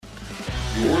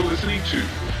You're listening to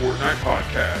the Fortnite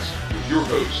Podcast with your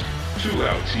hosts, Too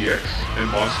Loud TX and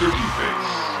Monster Defense.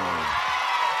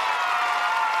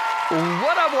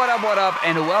 What up,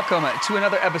 and welcome to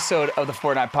another episode of the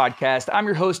Fortnite Podcast. I'm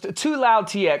your host, Too Loud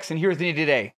TX, and here's me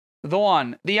today. The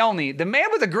one, the only, the man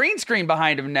with a green screen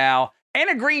behind him now, and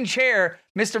a green chair,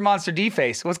 Mr. Monster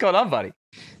D-Face. What's going on, buddy?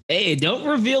 Hey, don't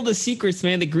reveal the secrets,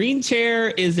 man. The green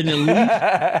chair is an illusion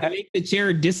to make the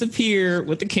chair disappear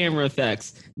with the camera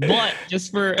effects. But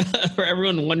just for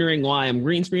everyone wondering why I'm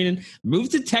green screening,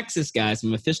 moved to Texas, guys.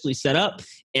 I'm officially set up,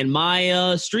 and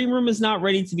my stream room is not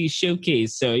ready to be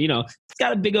showcased. So, it's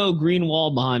got a big old green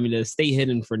wall behind me to stay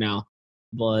hidden for now.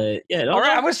 But yeah. All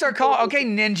right, I'm gonna start calling. Okay,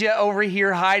 Ninja over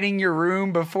here hiding your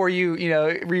room before you,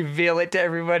 reveal it to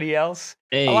everybody else.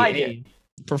 Hey, I like it.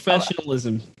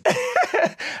 Professionalism.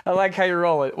 I like how you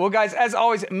roll it. Well, guys, as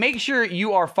always, make sure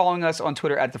you are following us on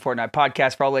Twitter at the Fortnite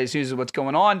Podcast for all the latest news of what's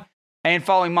going on, and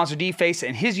following Monster D-Face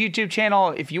and his YouTube channel.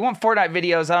 If you want Fortnite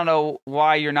videos, I don't know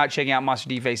why you're not checking out Monster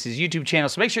D-Face's YouTube channel,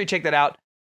 so make sure you check that out.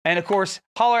 And of course,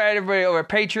 holler at everybody over at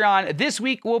Patreon. This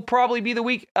week will probably be the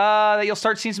week that you'll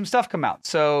start seeing some stuff come out.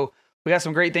 So we got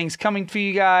some great things coming for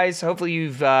you guys. Hopefully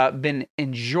you've been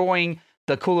enjoying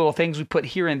the cool little things we put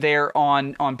here and there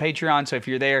on Patreon. So if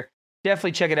you're there,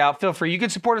 definitely check it out. Feel free. You can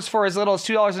support us for as little as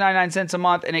 $2.99 a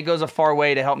month, and it goes a far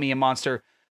way to help me and Monster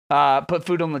put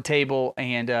food on the table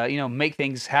and make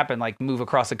things happen, like move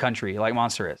across the country like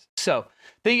Monster is. So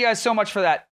thank you guys so much for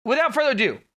that. Without further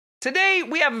ado, today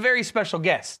we have a very special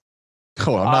guest.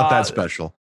 Oh, I'm not that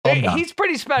special. He's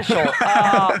pretty special.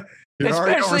 You're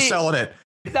already overselling it.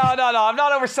 No, I'm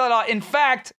not overselling it. In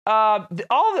fact, all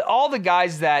the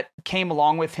guys that came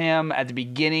along with him at the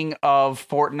beginning of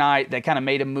Fortnite that kind of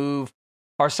made a move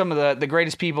are some of the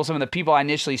greatest people, some of the people I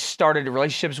initially started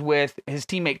relationships with. His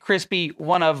teammate Crispy,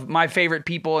 one of my favorite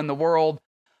people in the world.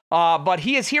 But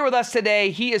he is here with us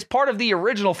today. He is part of the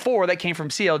original 4 that came from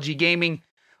CLG Gaming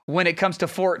when it comes to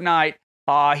Fortnite.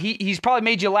 He's probably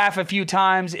made you laugh a few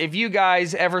times. If you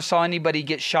guys ever saw anybody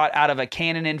get shot out of a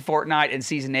cannon in Fortnite in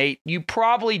Season 8, you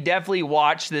probably definitely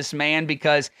watched this man,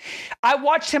 because I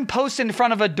watched him post in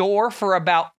front of a door for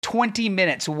about 20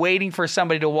 minutes waiting for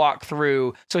somebody to walk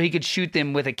through so he could shoot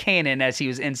them with a cannon as he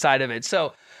was inside of it.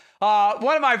 So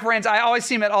one of my friends, I always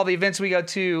see him at all the events we go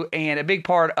to, and a big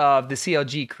part of the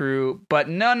CLG crew, but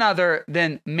none other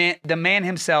than the man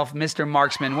himself, Mr.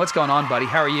 Marksman. What's going on, buddy?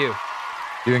 How are you?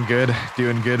 Doing good.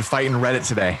 Fighting Reddit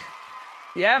today.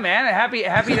 Yeah, man. Happy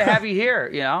to have you here.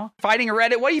 Fighting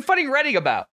Reddit. What are you fighting Reddit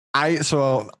about? I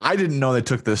didn't know they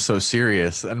took this so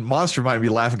serious, and Monster might be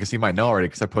laughing because he might know already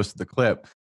because I posted the clip.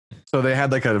 So they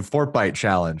had like a Fortnite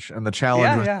challenge, and the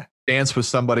challenge was dance with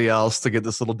somebody else to get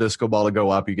this little disco ball to go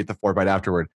up. You get the Fortnite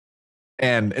afterward.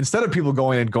 And instead of people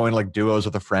going like duos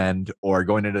with a friend or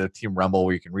going into a team rumble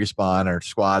where you can respawn or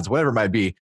squads, whatever it might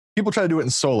be, people try to do it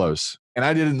in solos. And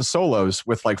I did it in solos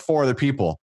with like 4 other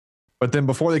people. But then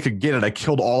before they could get it, I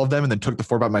killed all of them and then took the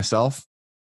Fortnite myself.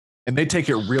 And they take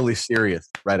it really serious,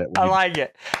 Reddit. I like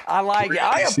it. I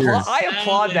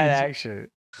applaud that action.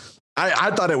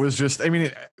 I thought it was just,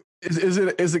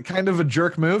 is it kind of a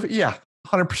jerk move? Yeah,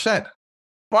 100%.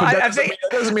 Well, I think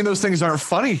that doesn't mean those things aren't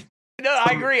funny. No,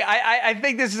 I agree. I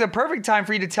think this is a perfect time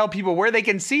for you to tell people where they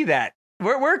can see that.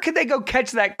 Where could they go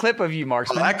catch that clip of you,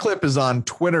 Marksman? That clip is on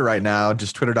Twitter right now,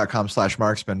 just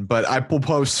twitter.com/Marksman. But I will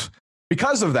post,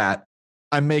 because of that,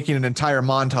 I'm making an entire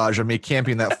montage of me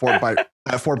camping that Fort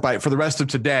Bite for the rest of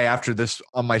today after this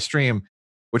on my stream,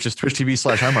 which is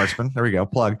twitch.tv/iMarksman. There we go,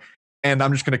 plug. And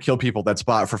I'm just going to kill people that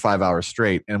spot for 5 hours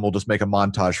straight. And we'll just make a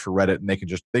montage for Reddit,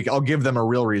 and I'll give them a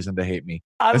real reason to hate me.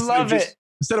 I love it.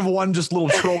 Instead of one just little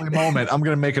trolling moment, I'm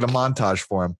going to make it a montage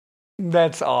for them.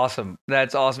 That's awesome.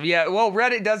 Yeah, well,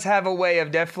 Reddit does have a way of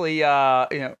definitely,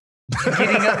 getting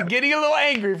a little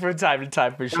angry from time to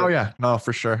time, for sure. Oh yeah, no,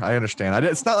 for sure. I understand.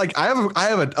 It's not like I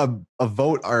have a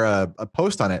vote or a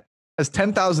post on it. It has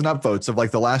 10,000 upvotes of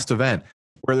like the last event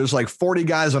where there's like 40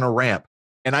 guys on a ramp,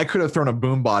 and I could have thrown a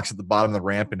boombox at the bottom of the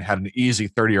ramp and had an easy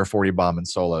 30 or 40 bomb in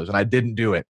solos, and I didn't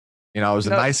do it. I was a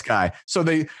nice guy. So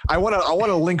I want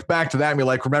to link back to that and be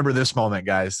like, remember this moment,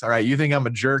 guys. All right, you think I'm a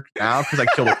jerk now because I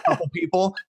killed a couple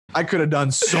people? I could have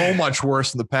done so much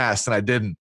worse in the past, and I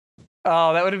didn't.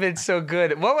 Oh, that would have been so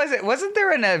good. What was it? Wasn't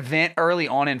there an event early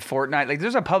on in Fortnite? Like,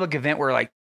 there's a public event where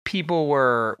like people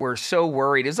were so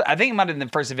worried. I think it might have been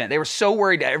the first event. They were so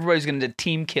worried that everybody's going to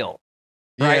team kill.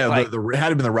 Right? Yeah, it had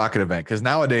to been the rocket event, because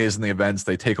nowadays in the events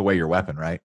they take away your weapon,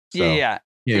 right? So, yeah.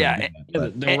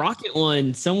 The rocket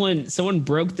one, someone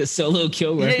broke the solo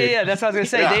kill record. Yeah. That's what I was gonna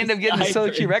say. They ended up getting the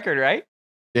solo kill record, right?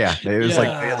 Yeah, it was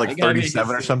like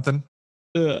 37 or something.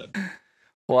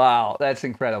 Wow, that's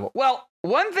incredible. Well,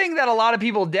 one thing that a lot of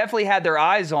people definitely had their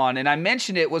eyes on, and I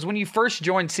mentioned it, was when you first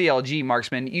joined CLG,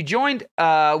 Marksman, you joined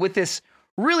with this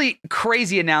really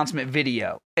crazy announcement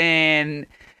video. And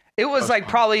it was like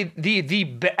probably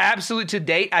the absolute to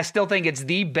date, I still think it's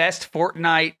the best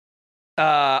Fortnite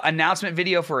announcement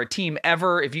video for a team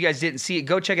ever. If you guys didn't see it,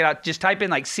 go check it out. Just type in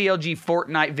like CLG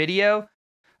Fortnite video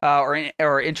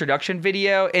or introduction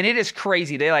video, and it is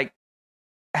crazy. They like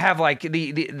have like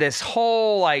this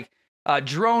whole like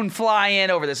drone fly in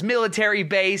over this military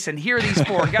base, and here are these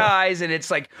four guys, and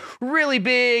it's like really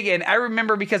big. And I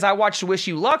remember, because I watched Wish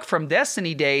You Luck from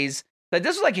Destiny days, that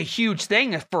this was like a huge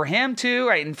thing for him too,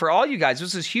 right? And for all you guys,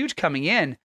 this is huge coming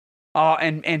in.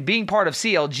 And being part of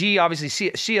CLG, obviously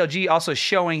CLG also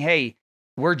showing, hey,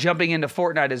 we're jumping into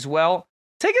Fortnite as well.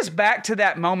 Take us back to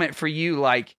that moment for you,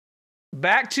 like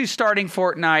back to starting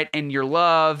Fortnite and your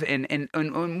love and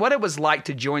what it was like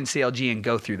to join CLG and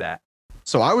go through that.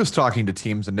 So I was talking to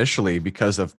teams initially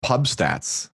because of pub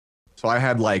stats. So I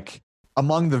had like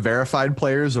among the verified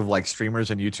players of like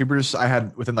streamers and YouTubers, I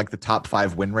had within like the top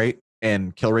 5 win rate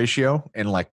and kill ratio in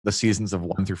like the seasons of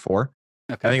 1 through 4.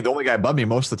 Okay. I think the only guy above me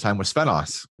most of the time was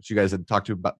Svenos, which you guys had talked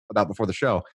to about before the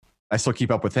show. I still keep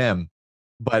up with him.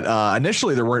 But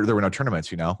initially there were no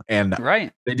tournaments, and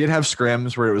right. They did have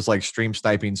scrims where it was like stream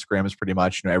sniping scrims pretty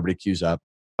much, everybody queues up.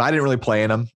 But I didn't really play in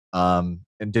them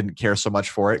and didn't care so much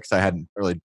for it because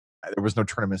there was no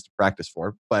tournaments to practice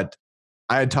for. But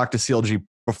I had talked to CLG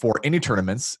before any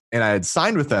tournaments, and I had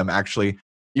signed with them actually,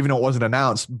 even though it wasn't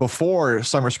announced, before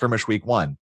Summer Skirmish Week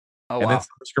 1. Oh, and wow. then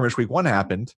Summer Skirmish Week 1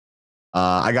 happened.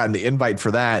 I got the invite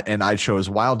for that, and I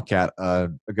chose Wildcat, a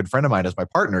good friend of mine, as my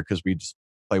partner because we just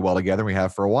play well together, and we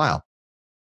have for a while.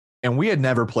 And we had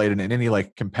never played in any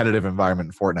like competitive environment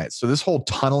in Fortnite. So this whole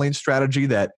tunneling strategy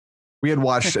that we had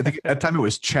watched, I think at that time it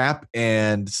was Chap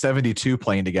and 72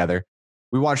 playing together.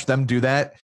 We watched them do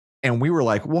that, and we were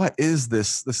like, "What is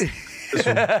this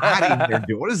ratting they're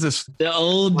doing? What is this?" The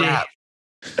old day.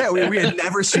 Yeah, we had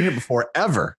never seen it before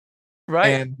ever. Right.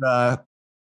 And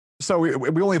so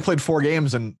we only played 4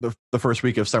 games in the first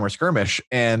week of Summer Skirmish,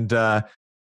 and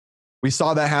we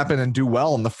saw that happen and do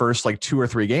well in the first like 2 or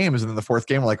 3 games, and then the 4th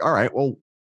game, we're like, all right, well,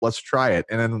 let's try it.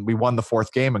 And then we won the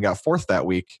 4th game and got 4th that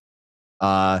week.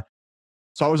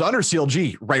 So I was under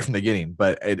CLG right from the beginning,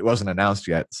 but it wasn't announced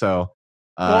yet. So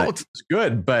it was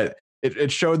good, but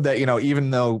it showed that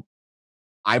even though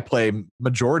I play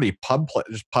majority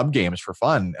just pub games for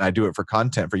fun, and I do it for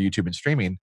content for YouTube and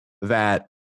streaming, that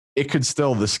it could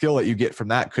still, the skill that you get from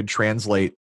that could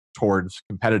translate towards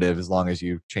competitive as long as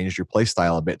you changed your play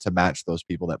style a bit to match those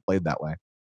people that played that way.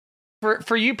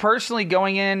 For you personally,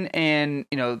 going in and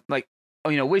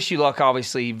Wish You Luck,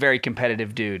 obviously very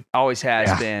competitive dude, always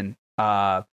has been.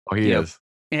 He is.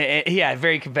 Yeah,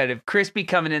 very competitive. Crispy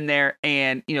coming in there,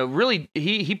 and really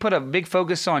he put a big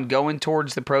focus on going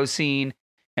towards the pro scene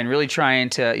and really trying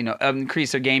to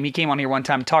increase their game. He came on here one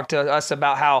time and talked to us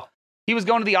about how he was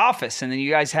going to the office, and then you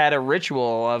guys had a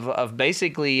ritual of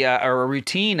basically or a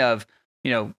routine of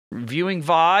viewing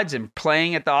VODs and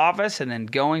playing at the office, and then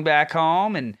going back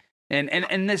home, and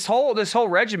this whole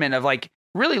regimen of like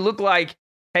really looked like,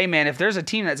 hey man, if there's a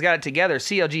team that's got it together,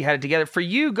 CLG had it together. For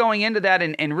you going into that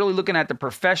and really looking at the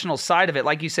professional side of it,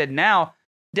 like you said, now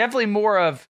definitely more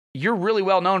of, you're really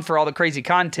well known for all the crazy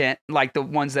content, like the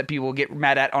ones that people get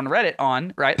mad at on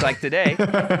Reddit right? Like today.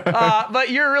 But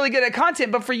you're really good at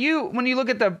content. But for you, when you look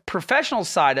at the professional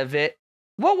side of it,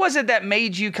 what was it that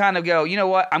made you kind of go, you know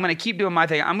what, I'm going to keep doing my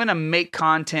thing. I'm going to make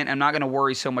content. I'm not going to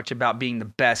worry so much about being the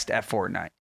best at Fortnite.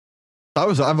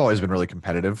 I've always been really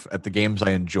competitive at the games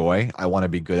I enjoy. I want to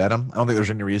be good at them. I don't think there's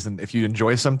any reason, if you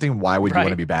enjoy something, why would you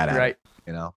want to be bad at it?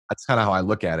 That's kind of how I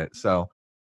look at it. So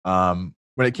when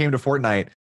it came to Fortnite,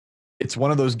 it's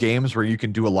one of those games where you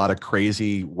can do a lot of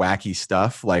crazy, wacky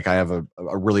stuff. Like I have a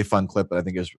really fun clip that I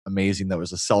think is amazing. That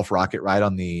was a self-rocket ride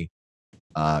on the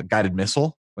guided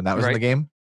missile when that was in the game,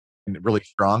 and really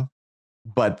strong.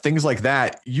 But things like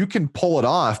that, you can pull it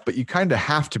off, but you kind of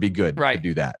have to be good to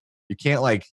do that. You can't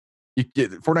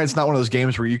Fortnite's not one of those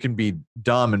games where you can be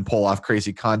dumb and pull off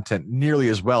crazy content nearly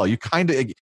as well. You kind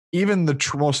of, even the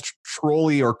most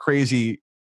trolly or crazy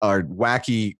or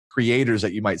wacky creators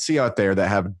that you might see out there that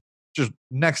have just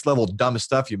next level dumb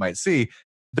stuff you might see,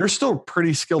 they're still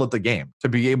pretty skilled at the game to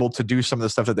be able to do some of the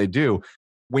stuff that they do.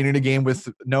 Winning a game with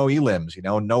no elims,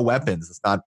 no weapons. It's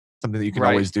not something that you can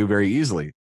always do very easily.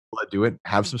 People that do it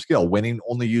have some skill. Winning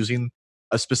only using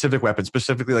a specific weapon,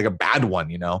 specifically like a bad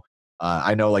one,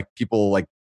 I know like people like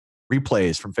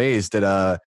replays from FaZe did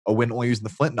a win only using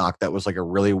the Flint Knock. That was like a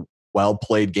really well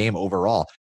played game overall.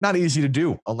 Not easy to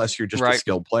do unless you're just a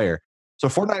skilled player. So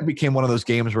Fortnite became one of those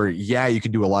games where, yeah, you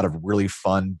can do a lot of really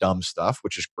fun, dumb stuff,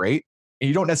 which is great. And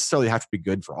you don't necessarily have to be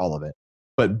good for all of it.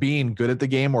 But being good at the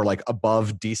game or like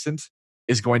above decent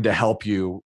is going to help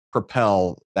you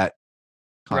propel that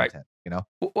content, you know?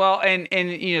 Well, and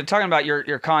talking about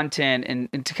your content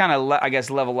and to kind of, I guess,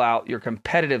 level out your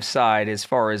competitive side as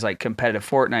far as like competitive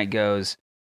Fortnite goes.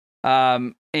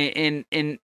 And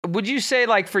would you say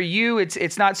like for you,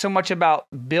 it's not so much about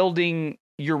building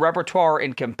your repertoire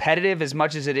in competitive as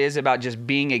much as it is about just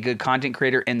being a good content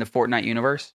creator in the Fortnite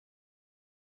universe?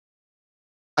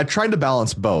 I tried to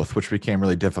balance both, which became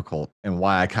really difficult, and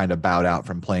why I kind of bowed out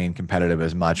from playing competitive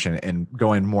as much and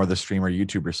going more the streamer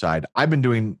YouTuber side. I've been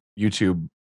doing YouTube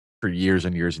for years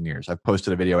and years and years. I've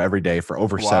posted a video every day for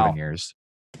over 7 years.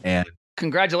 And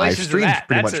congratulations to that.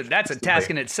 That's a task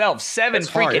in itself. 7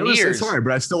 freaking years. It's hard,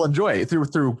 but I still enjoy it.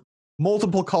 Through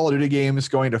multiple Call of Duty games,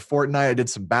 going to Fortnite, I did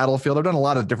some Battlefield. I've done a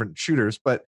lot of different shooters,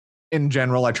 but in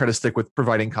general, I try to stick with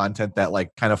providing content that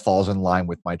like kind of falls in line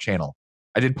with my channel.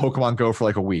 I did Pokemon Go for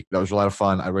like a week. That was a lot of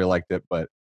fun. I really liked it, but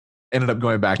ended up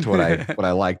going back to what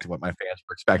I liked, what my fans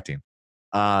were expecting.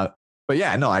 But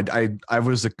yeah, no, I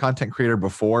was a content creator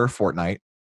before Fortnite.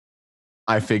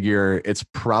 I figure it's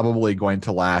probably going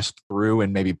to last through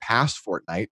and maybe past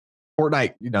Fortnite.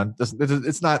 Fortnite,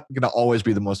 it's not going to always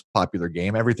be the most popular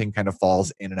game. Everything kind of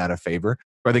falls in and out of favor.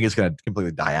 But I think it's going to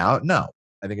completely die out. No,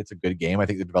 I think it's a good game. I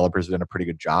think the developers have done a pretty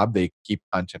good job. They keep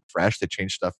content fresh. They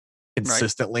change stuff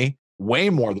consistently, way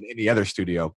more than any other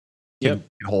studio can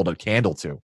hold a candle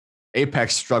to.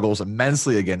 Apex struggles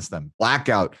immensely against them.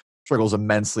 Blackout struggles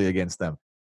immensely against them.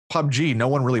 PUBG, no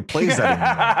one really plays that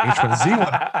anymore.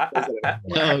 H1Z1 plays that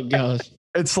anymore. Oh gosh,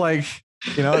 it's like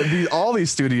all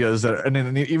these studios that,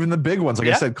 and even the big ones, like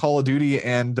I said, Call of Duty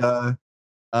and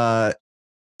was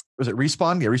it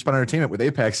Respawn? Yeah, Respawn Entertainment with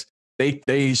Apex.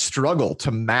 They struggle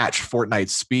to match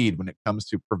Fortnite's speed when it comes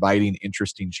to providing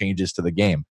interesting changes to the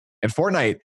game. And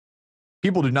Fortnite,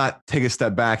 people do not take a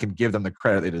step back and give them the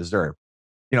credit they deserve.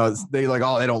 They like,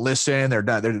 oh, they don't listen. They're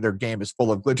not. Their game is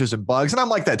full of glitches and bugs, and I'm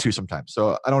like that too sometimes.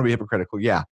 So I don't want to be hypocritical.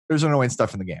 Yeah, there's annoying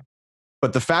stuff in the game,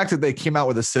 but the fact that they came out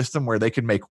with a system where they could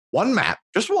make one map,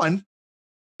 just one,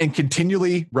 and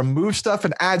continually remove stuff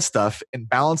and add stuff and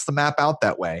balance the map out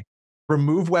that way,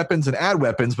 remove weapons and add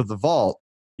weapons with the vault,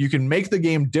 you can make the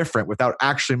game different without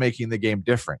actually making the game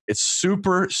different. It's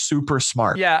super, super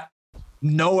smart. Yeah.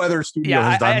 No other studio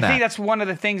has done that. I think that's one of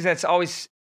the things that's always,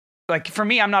 like, for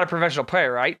me, I'm not a professional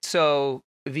player, right? So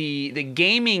the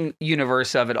gaming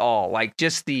universe of it all, like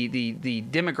just the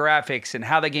demographics and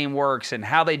how the game works and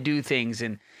how they do things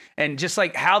and just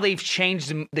like how they've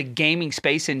changed the gaming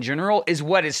space in general is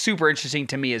what is super interesting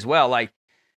to me as well. Like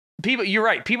you're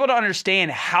right. People don't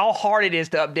understand how hard it is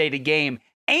to update a game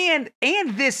and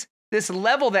this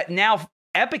level that now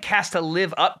Epic has to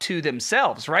live up to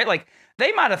themselves, right? Like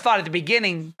they might have thought at the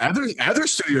beginning. Other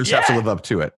studios have to live up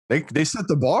to it. They set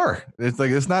the bar. It's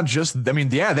like, it's not just, I mean,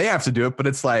 yeah, they have to do it, but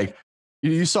it's like,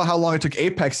 you saw how long it took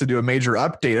Apex to do a major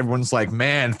update. Everyone's like,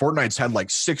 man, Fortnite's had like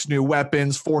 6 new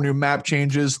weapons, 4 new map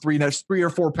changes, 3 or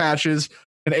 4 patches,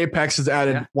 and Apex has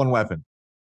added 1 weapon.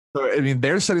 So, I mean,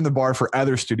 they're setting the bar for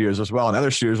other studios as well. And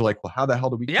other studios are like, well, how the hell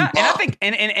do we keep up? I think,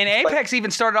 and Apex even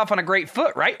started off on a great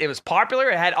foot, right? It was popular.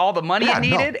 It had all the money it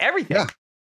needed, everything.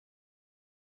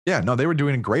 Yeah, no, they were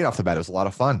doing great off the bat. It was a lot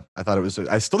of fun.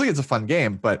 I still think it's a fun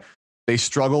game, but they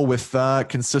struggle with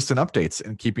consistent updates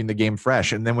and keeping the game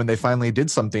fresh. And then when they finally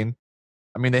did something,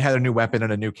 I mean, they had a new weapon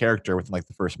and a new character within like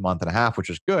the first month and a half,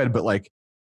 which is good, but like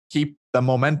keep the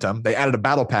momentum. They added a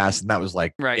battle pass, and that was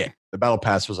like, the battle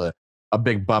pass was a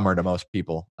big bummer to most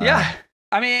people. Yeah.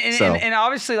 I mean, and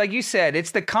obviously, like you said,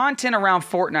 it's the content around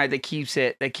Fortnite that keeps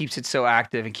it so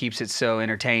active and keeps it so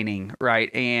entertaining, right?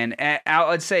 And I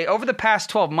would say over the past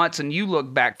 12 months, and you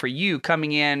look back for you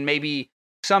coming in, maybe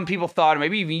some people thought, or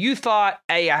maybe even you thought,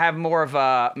 hey, I have more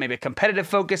of maybe a competitive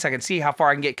focus. I can see how far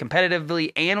I can get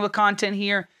competitively and with content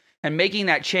here, and making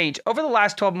that change over the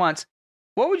last 12 months.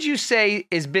 What would you say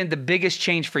has been the biggest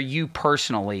change for you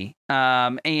personally,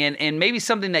 and maybe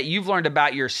something that you've learned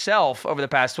about yourself over the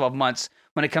past 12 months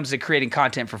when it comes to creating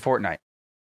content for Fortnite?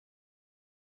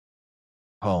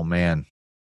 Oh, man.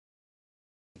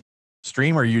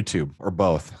 Stream or YouTube or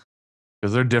both?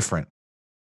 Because they're different.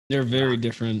 They're very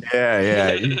different.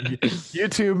 Yeah.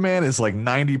 YouTube, man, is like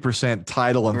 90%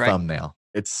 title and thumbnail.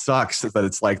 It sucks that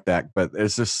it's like that, but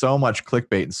there's just so much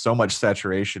clickbait and so much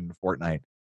saturation in Fortnite.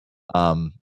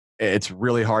 It's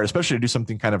really hard, especially to do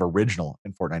something kind of original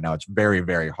in Fortnite now. It's very,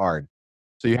 very hard.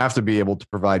 So you have to be able to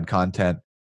provide content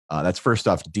that's first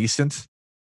off decent,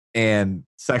 And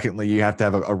secondly, you have to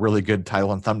have a really good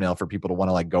title and thumbnail for people to want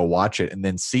to like go watch it and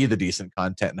then see the decent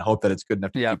content and hope that it's good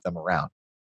enough to keep them around.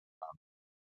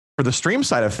 For the stream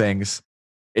side of things,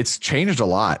 it's changed a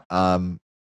lot. From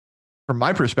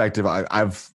my perspective,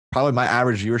 I've probably my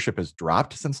average viewership has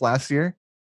dropped since last year,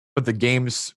 but the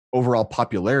game's overall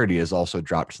popularity has also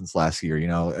dropped since last year. You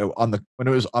know, when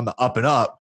it was on the up and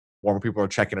up, more people are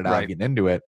checking it out, and getting into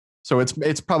it. So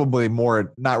it's probably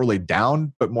more not really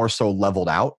down, but more so leveled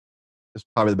out. Is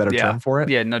probably the better term for it.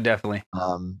 Yeah, no, definitely.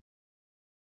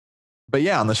 But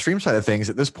yeah, on the stream side of things,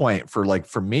 at this point,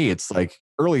 for me, it's like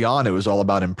early on, it was all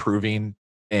about improving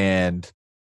and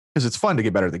because it's fun to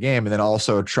get better at the game, and then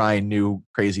also trying new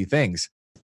crazy things.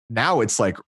 Now it's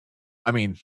like, I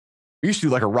mean, we used to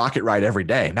do like a rocket ride every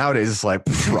day. Nowadays it's like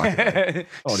rocket ride.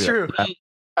 It's true.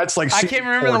 That's like I can't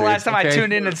remember the last time I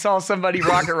tuned in and saw somebody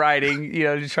rocket riding. You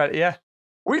know, to try. Yeah,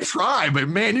 we try, but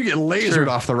man, you get lasered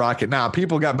off the rocket now.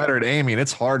 People got better at aiming.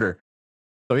 It's harder.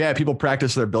 So yeah, people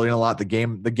practice their building a lot. The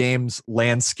game's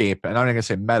landscape, and I'm not gonna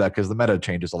say meta because the meta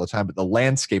changes all the time, but the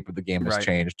landscape of the game has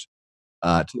changed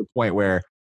to the point where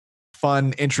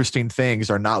fun, interesting things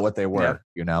are not what they were. Yeah.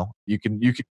 You know,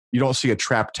 you don't see a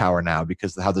trap tower now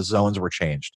because of how the zones were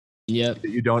changed. Yep.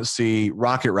 You don't see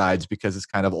rocket rides because it's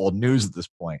kind of old news at this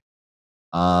point.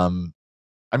 I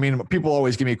mean, people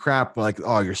always give me crap like,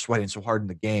 "Oh, you're sweating so hard in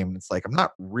the game." It's like I'm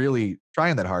not really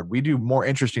trying that hard. We do more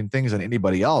interesting things than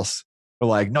anybody else. But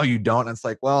like, no, you don't. And it's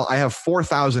like, well, I have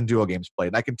 4,000 duo games played,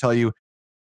 and I can tell you,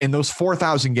 in those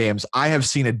 4,000 games, I have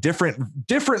seen a different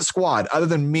squad other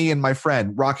than me and my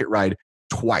friend Rocket Ride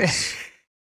twice.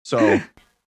 So,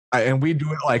 and we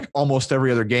do it like almost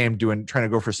every other game, trying to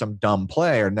go for some dumb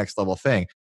play or next level thing.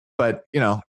 But you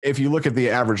know, if you look at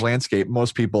the average landscape,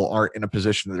 most people aren't in a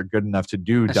position that they're good enough to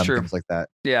do dumb things like that.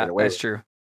 Yeah, that's true.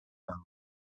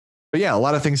 But yeah, a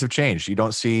lot of things have changed. You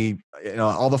don't see, you know,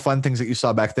 all the fun things that you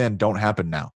saw back then don't happen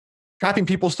now. Trapping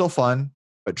people is still fun,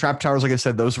 but trap towers, like I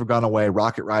said, those have gone away.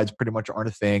 Rocket rides pretty much aren't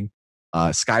a thing.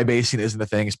 Sky basing isn't a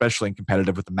thing, especially in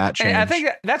competitive with the map change. And I think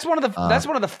that's one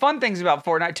of the fun things about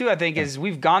Fortnite too. I think is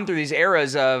we've gone through these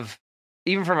eras of,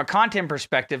 even from a content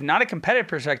perspective, not a competitive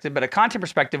perspective, but a content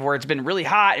perspective where it's been really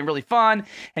hot and really fun,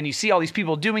 and you see all these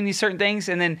people doing these certain things,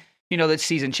 and then you know the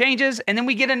season changes, and then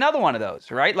we get another one of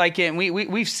those, right? Like, and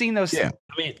we've seen those. Yeah,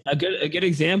 I mean, a good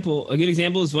example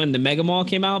is when the Mega Mall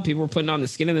came out. People were putting on the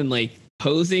skin and then like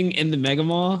posing in the Mega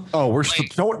Mall. Oh, we're still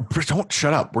don't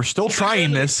shut up. We're still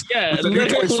trying this. Yeah, with the new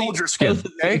toy soldier skin.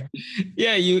 Okay.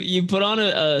 Yeah, you put on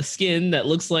a skin that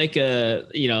looks like a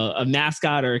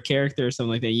mascot or a character or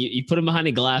something like that. You put them behind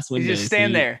a glass window. You just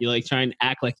stand there. You like try and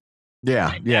act like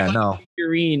no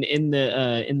figurine in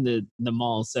the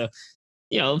mall. So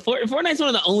you know, Fortnite's one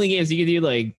of the only games you can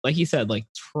do like you said, like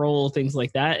troll things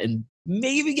like that and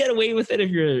maybe get away with it if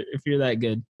you're that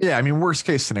good. Yeah, I mean, worst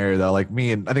case scenario though, like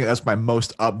me, and I think that's my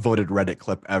most upvoted Reddit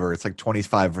clip ever. It's like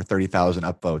 25 or 30,000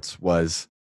 upvotes was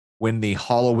when the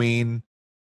Halloween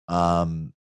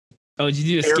did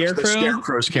you do a scarecrow? The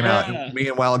scarecrows came out, and me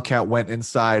and Wildcat went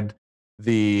inside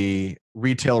the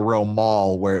retail row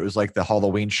mall where it was like the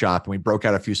Halloween shop, and we broke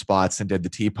out a few spots and did the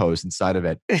T-pose inside of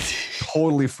it.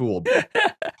 Totally fooled.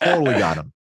 Totally got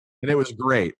him. And it was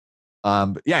great.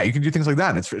 But yeah, you can do things like that,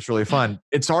 and it's really fun.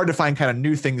 It's hard to find kind of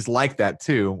new things like that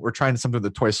too. We're trying something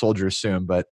with the toy soldiers soon,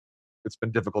 but it's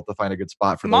been difficult to find a good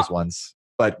spot for those ones.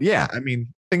 But yeah, I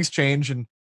mean, things change, and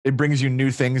it brings you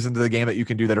new things into the game that you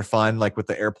can do that are fun, like with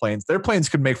the airplanes. The airplanes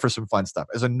could make for some fun stuff.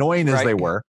 As annoying as they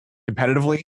were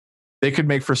competitively, they could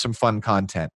make for some fun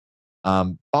content.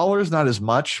 Ballers, not as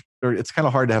much. It's kind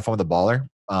of hard to have fun with a baller.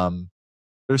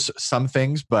 There's some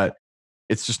things, but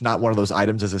it's just not one of those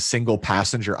items as a single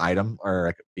passenger item or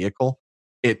like a vehicle.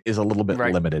 It is a little bit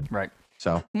limited. Right.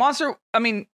 So Monster, I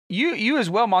mean, you as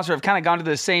well, Monster, have kind of gone to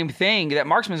the same thing that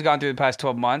Marksman's gone through the past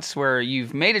 12 months, where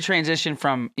you've made a transition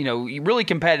from, you know, really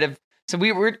competitive. So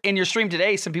we were in your stream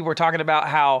today. Some people were talking about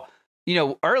how, you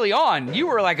know, early on you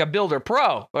were like a builder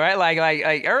pro, right? Like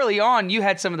early on you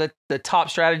had some of the top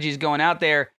strategies going out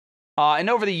there. And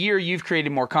over the year you've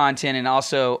created more content and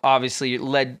also obviously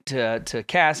led to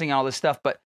casting and all this stuff.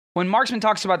 But when Marksman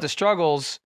talks about the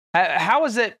struggles, how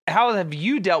have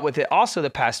you dealt with it also the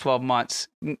past 12 months,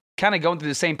 kind of going through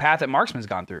the same path that Marksman's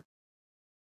gone through?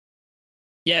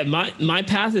 Yeah, my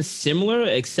path is similar,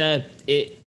 except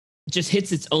it just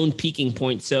hits its own peaking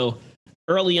point. So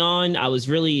early on, I was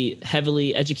really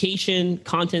heavily education,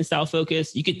 content style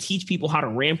focused. You could teach people how to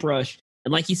ramp rush.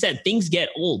 And like you said, things get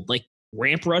old, like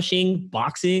ramp rushing,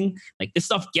 boxing, like this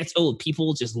stuff gets old.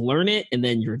 People just learn it and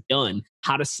then you're done.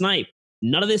 How to snipe.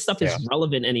 None of this stuff is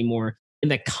relevant anymore in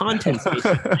the content space.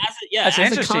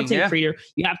 As a content creator,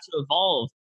 you have to evolve.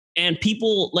 And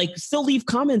people like still leave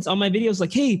comments on my videos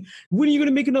like, hey, when are you going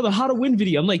to make another how to win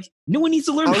video? I'm like, no one needs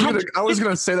to learn I was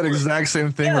going to say that exact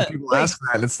same thing when people ask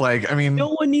that. It's like, I mean, no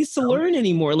one needs to learn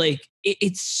anymore. Like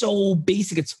it's so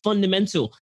basic. It's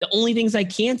fundamental. The only things I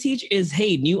can teach is,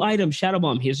 hey, new item, Shadow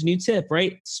Bomb. Here's a new tip,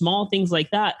 right? Small things like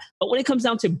that. But when it comes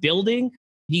down to building,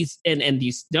 these, I'm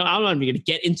not even going to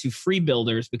get into free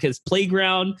builders because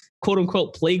playground, quote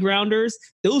unquote, playgrounders,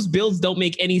 those builds don't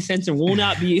make any sense and will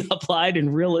not be applied in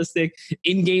realistic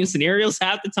in-game scenarios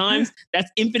half the times. That's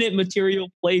infinite material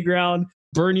playground,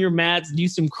 burn your mats, do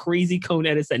some crazy cone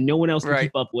edits that no one else can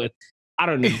keep up with. I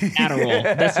don't know, Adderall.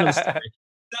 That's no story.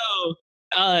 So,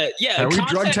 are we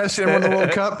drug testing and won the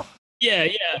World Cup? Yeah.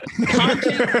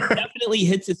 Content definitely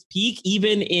hits its peak,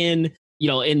 even in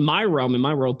my realm, in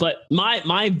my world. But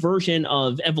my version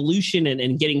of evolution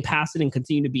and getting past it and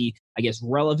continue to be, I guess,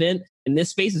 relevant in this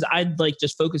space is I'd like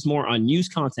just focus more on news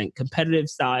content, competitive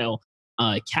style,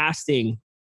 casting.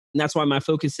 And that's why my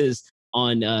focus is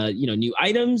on, new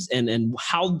items and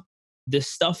how this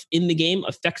stuff in the game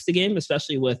affects the game,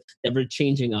 especially with ever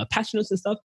changing patch notes and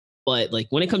stuff. But like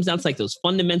when it comes down to like those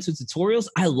fundamental tutorials,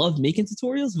 I love making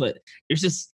tutorials, but there's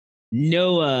just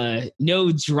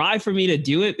no drive for me to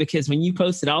do it because when you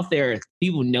post it out there,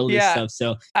 people know this stuff.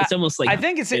 So it's almost like I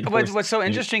think it's what's so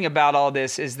interesting about all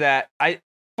this is that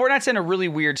Fortnite's in a really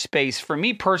weird space. For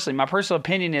me personally, my personal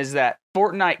opinion is that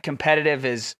Fortnite competitive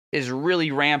is really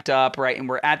ramped up, right? And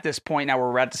we're at this point now where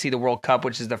we're about to see the World Cup,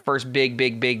 which is the first big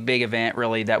event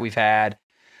really that we've had.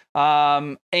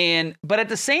 But at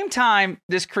the same time,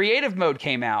 this creative mode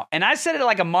came out, and I said it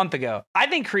like a month ago. I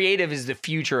think creative is the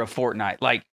future of Fortnite.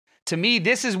 Like, to me,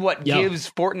 this is what gives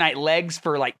Fortnite legs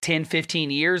for like 10,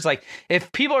 15 years. Like,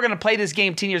 if people are going to play this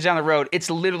game 10 years down the road, it's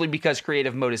literally because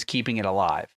creative mode is keeping it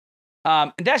alive.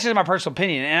 And that's just my personal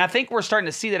opinion. And I think we're starting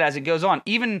to see that as it goes on.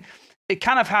 Even it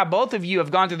kind of how both of you have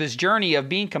gone through this journey of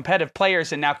being competitive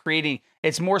players and now creating,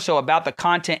 it's more so about the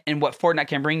content and what Fortnite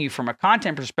can bring you from a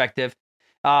content perspective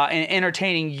and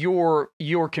entertaining your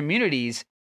communities.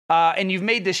 And you've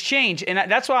made this change.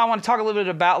 And that's why I want to talk a little bit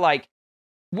about like,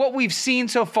 what we've seen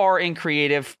so far in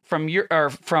creative from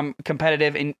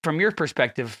competitive and from your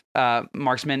perspective,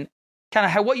 Marksman,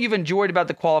 kind of what you've enjoyed about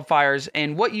the qualifiers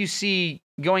and what you see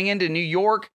going into New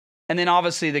York, and then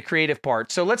obviously the creative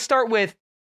part. So let's start with,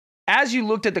 as you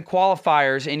looked at the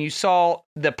qualifiers and you saw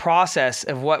the process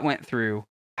of what went through,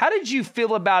 how did you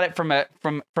feel about it from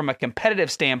a competitive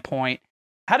standpoint?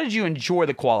 How did you enjoy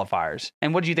the qualifiers,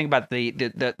 and what did you think about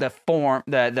the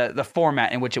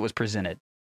format in which it was presented?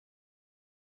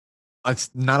 I'm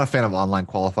not a fan of online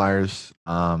qualifiers.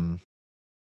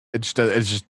 It's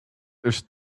just there's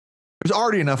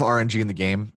already enough RNG in the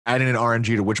game. Adding an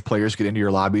RNG to which players get into your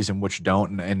lobbies and which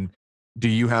don't, and do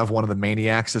you have one of the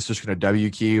maniacs that's just going to W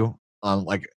key you?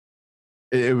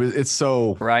 It's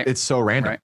so random.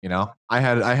 Right. You know, I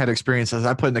had experiences.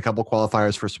 I put in a couple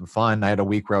qualifiers for some fun. I had a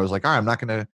week where I was like, all right, I'm not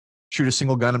going to shoot a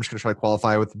single gun. I'm just going to try to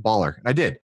qualify with the baller, and I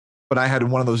did. But I had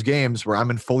one of those games where I'm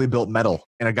in fully built metal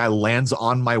and a guy lands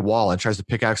on my wall and tries to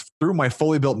pickaxe through my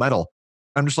fully built metal.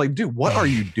 I'm just like, dude, what are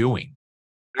you doing?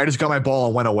 I just got my ball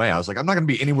and went away. I was like, I'm not going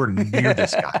to be anywhere near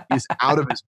this guy. He's out of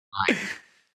his mind.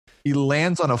 He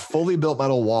lands on a fully built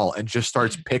metal wall and just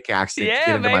starts pickaxing.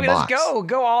 Yeah, baby, let's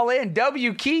go all in.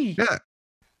 W key.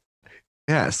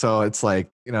 Yeah. So it's like,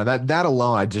 you know, that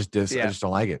alone, I just don't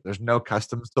like it. There's no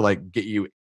customs to like get you.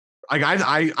 Like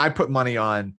I put money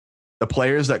on the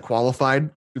players that qualified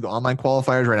through the online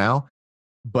qualifiers right now,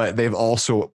 but they've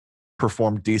also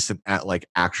performed decent at like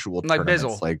actual like tournaments.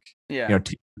 Bizzle. Like, you know,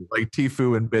 like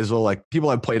Tfue and Bizzle, like people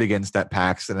I've played against at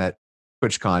PAX and at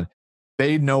TwitchCon,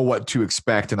 they know what to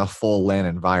expect in a full LAN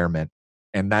environment.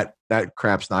 And that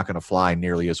crap's not going to fly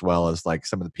nearly as well as like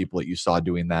some of the people that you saw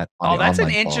doing that. That's an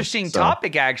interesting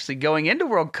topic actually going into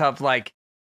World Cup. Like,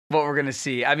 what we're going to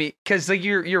see. I mean, because like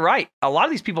you're right. A lot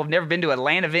of these people have never been to a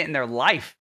LAN event in their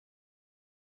life.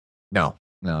 No,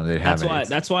 they haven't.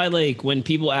 That's why, like, when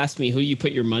people ask me who you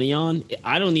put your money on,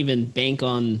 I don't even bank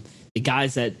on the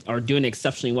guys that are doing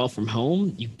exceptionally well from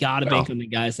home. You got to bank on the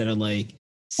guys that are like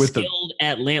skilled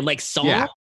at LAN. Like Psalm. Yeah.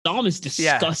 Psalm is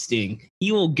disgusting. Yeah.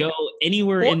 He will go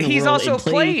anywhere in the world. He's also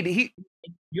played.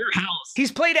 Your house.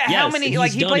 He's played at how many?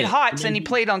 Like he played HOTS and he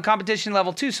played on competition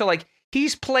level too. So like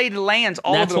he's played LANs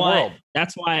all over the world.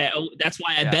 That's why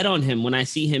I bet on him when I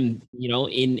see him, you know,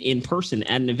 in person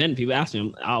at an event. People ask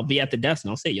him, I'll be at the desk and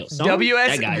I'll say, "Yo,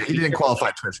 WS." That guy, he didn't qualify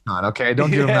at TwitchCon. Okay,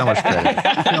 don't give him that much credit.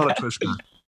 Not at TwitchCon.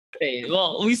 Hey,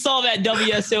 well, we saw that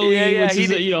WSOE, which he is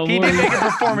he did make a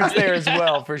performance there as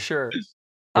well for sure.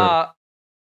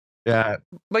 Yeah,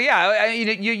 but yeah,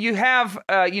 you have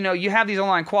you have these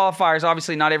online qualifiers.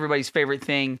 Obviously, not everybody's favorite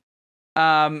thing.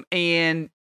 And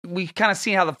we kind of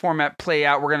see how the format play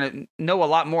out. We're going to know a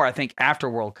lot more, I think, after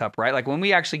World Cup, right? Like when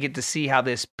we actually get to see how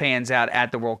this pans out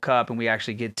at the World Cup and we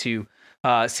actually get to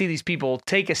see these people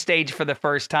take a stage for the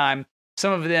first time.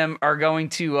 Some of them are going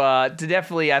to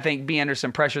definitely, I think, be under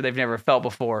some pressure they've never felt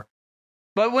before.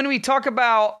 But when we talk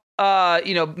about,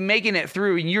 making it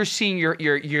through and you're seeing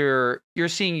you're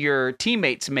seeing your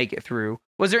teammates make it through,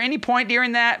 was there any point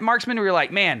during that, Marksman, where you're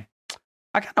like, man,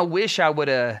 I kind of wish I would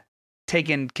have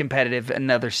taken competitive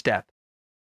another step?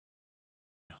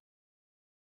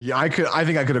 Yeah, I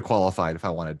think I could have qualified if I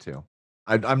wanted to.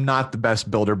 I'm not the best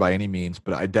builder by any means,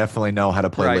 but I definitely know how to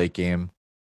play late game,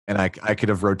 and I could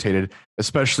have rotated,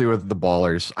 especially with the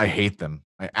ballers. I hate them.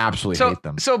 I absolutely hate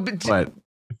them. But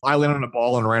if I landed on a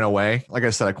ball and ran away, like I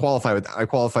said, I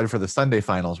qualified for the Sunday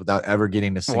finals without ever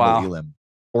getting a single elim.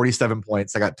 47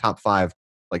 points. I got top 5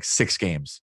 like 6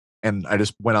 games, and I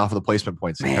just went off of the placement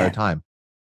points the entire time.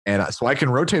 And so I can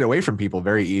rotate away from people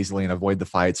very easily and avoid the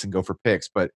fights and go for picks,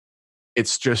 but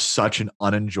it's just such an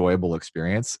unenjoyable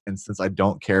experience. And since I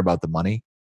don't care about the money,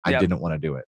 I didn't want to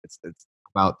do it. It's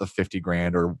about the 50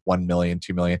 grand or 1 million,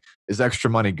 2 million. Is extra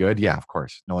money good? Yeah, of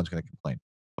course. No one's going to complain.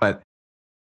 But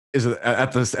is it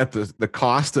at the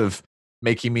cost of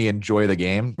making me enjoy the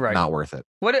game? Right. Not worth it.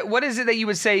 What is it that you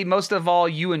would say most of all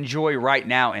you enjoy right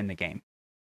now in the game?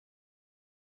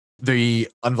 The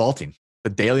unvaulting. The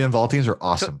daily unvaultings are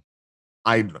awesome.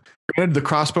 Granted, the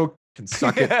crossbow can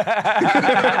suck it.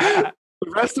 The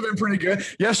rest of it pretty good.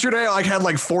 Yesterday, I had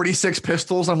like 46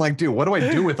 pistols. I'm like, dude, what do I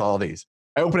do with all these?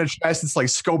 I open a chest. It's like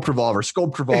scoped revolver,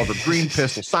 green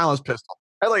pistol, silenced pistol.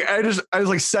 I was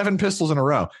like 7 pistols in a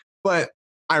row. But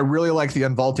I really like the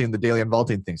unvaulting, the daily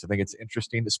unvaulting things. I think it's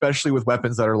interesting, especially with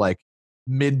weapons that are like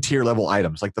mid-tier level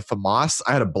items, like the FAMAS.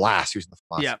 I had a blast using the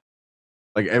FAMAS. Yeah,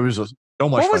 like it was just so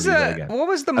much fun to do that again. What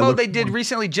was the mode they did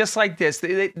recently, just like this?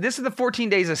 This is the 14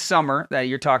 days of summer that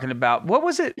you're talking about. What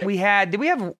was it we had?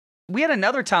 We had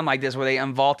another time like this where they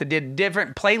unvaulted, did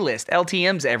different playlist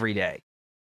LTMs every day.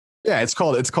 Yeah, it's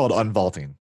called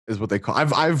unvaulting is what they call.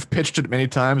 I've pitched it many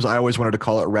times. I always wanted to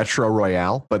call it Retro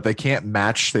Royale, but they can't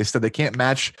match. They said they can't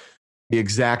match the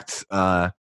exact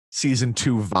season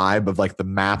 2 vibe of like the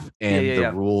map and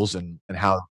the rules and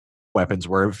how weapons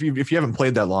were. If you haven't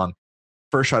played that long,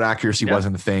 first shot accuracy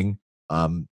wasn't a thing.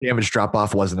 Damage drop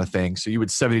off wasn't a thing. So you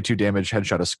would 72 damage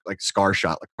headshot, like scar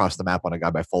shot across the map on a guy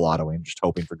by full auto aim, just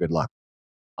hoping for good luck.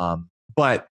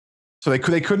 But so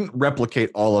they couldn't replicate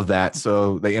all of that.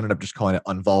 So they ended up just calling it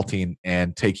unvaulting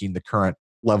and taking the current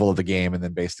level of the game and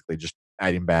then basically just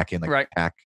adding back in like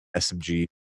attack, SMG,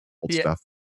 old stuff.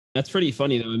 That's pretty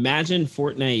funny though. Imagine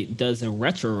Fortnite does a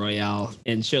retro royale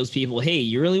and shows people, hey,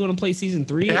 you really want to play season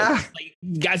 3? Yeah. Like,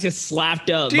 guys get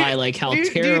slapped up by like how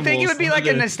terrible. Do you think it would be like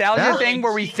a nostalgia thing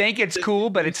where we think it's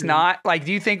cool, but it's not? Like,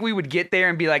 do you think we would get there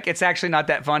and be like, it's actually not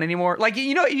that fun anymore? Like,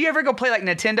 you ever go play like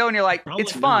Nintendo and you're like, probably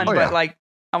it's fun, but like,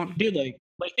 dude, like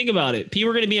think about it. People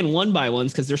are going to be in 1x1s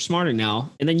because they're smarter now,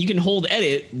 and then you can hold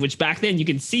edit, which back then you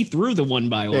can see through the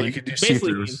 1x1. Yeah, you could do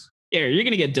see-throughs. Yeah, you're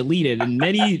gonna get deleted in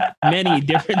many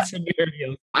different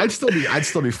scenarios. I'd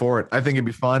still be for it. I think it'd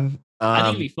be fun. I think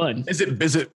it'd be fun. Is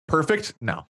it perfect?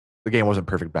 No, the game wasn't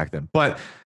perfect back then, but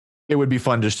it would be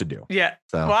fun just to do. Yeah.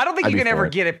 So well, I don't think you can ever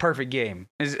get a perfect game.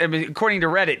 According to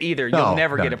Reddit, either you'll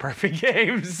never get a perfect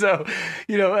game. So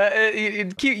you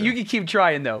can keep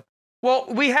trying though. Well,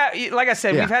 we have, like I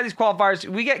said, we've had these qualifiers.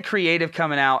 We get creative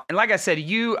coming out, and like I said,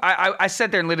 I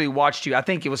sat there and literally watched you. I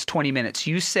think it was 20 minutes.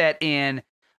 You set in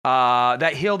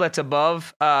that hill that's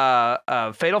above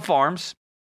Fatal Farms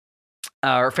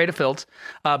or Fatal Fields,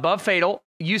 above Fatal.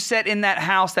 You set in that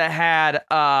house that had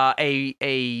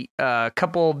a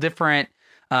couple different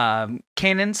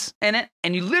cannons in it,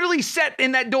 and you literally sat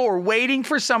in that door waiting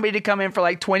for somebody to come in for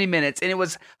like 20 minutes, and it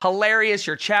was hilarious.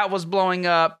 Your chat was blowing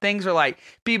up. Things are like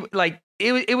people like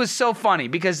it was so funny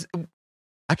because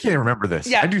I can't remember this.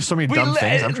 Yeah, I do so many dumb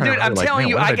things. I'm telling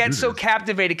you, I get so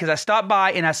captivated because I stopped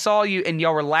by and I saw you and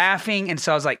y'all were laughing. And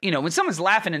so I was like, when someone's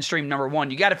laughing in stream, number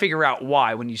one, you got to figure out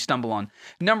why when you stumble on.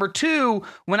 Number two,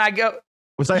 when I go,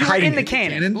 was I hiding in the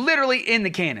cannon? Literally in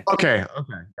the cannon. Okay.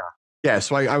 Yeah,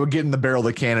 so I would get in the barrel of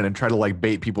the cannon and try to like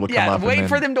bait people to come up. Wait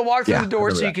for them to walk through the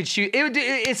door so you could shoot.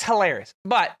 It's hilarious.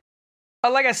 But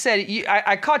like I said,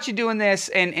 I caught you doing this,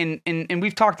 and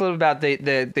we've talked a little about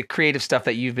the creative stuff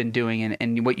that you've been doing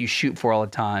and what you shoot for all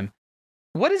the time.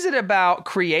 What is it about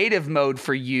creative mode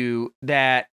for you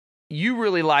that you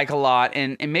really like a lot,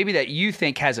 and maybe that you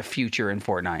think has a future in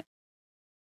Fortnite?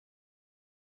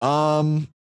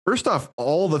 First off,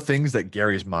 all the things that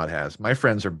Gary's mod has. My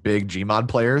friends are big Gmod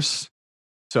players,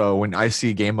 so when I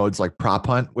see game modes like Prop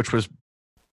Hunt,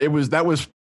 that was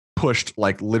pushed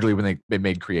like literally when they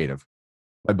made creative.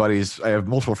 My buddies, I have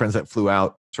multiple friends that flew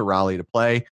out to Raleigh to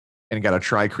play and got to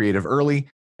try creative early.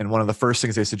 And one of the first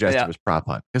things they suggested was prop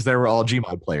hunt because they were all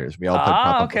Gmod players. We all played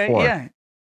prop hunt before. Yeah.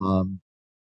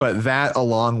 But that,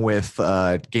 along with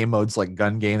game modes like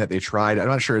gun game that they tried, I'm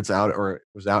not sure it's out or it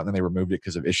was out and then they removed it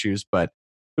because of issues. But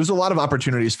there's a lot of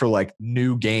opportunities for like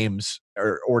new games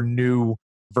or new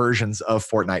versions of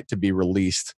Fortnite to be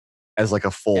released as like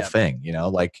a full thing. You know,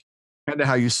 like kind of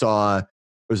how you saw,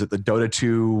 was it the Dota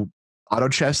 2 auto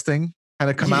chess thing kind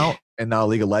of come out, and now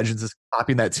League of Legends is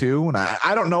copying that too. And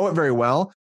I don't know it very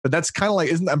well. But that's kind of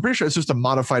like, I'm pretty sure it's just a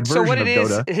modified version of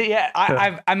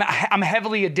Dota. I'm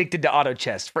heavily addicted to auto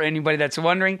chess for anybody that's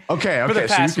wondering. Okay. For the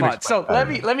past month. So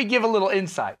let me give a little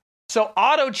insight. So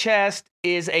auto chess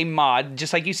is a mod,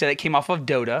 just like you said, it came off of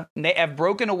Dota. And they have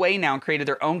broken away now and created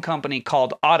their own company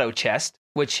called Auto Chest,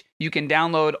 which you can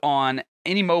download on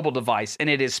any mobile device, and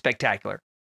it is spectacular.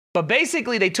 But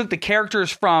basically, they took the characters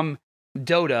from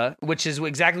Dota, which is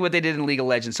exactly what they did in League of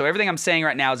Legends. So everything I'm saying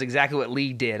right now is exactly what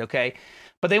League did, okay?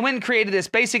 But they went and created this.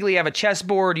 Basically, you have a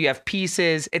chessboard, you have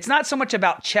pieces. It's not so much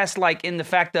about chess like in the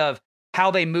fact of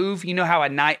how they move. You know how a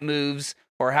knight moves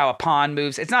or how a pawn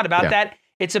moves. It's not about that.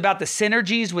 It's about the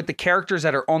synergies with the characters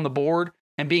that are on the board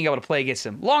and being able to play against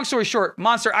them. Long story short,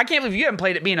 Monster, I can't believe you haven't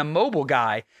played it being a mobile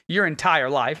guy your entire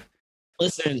life.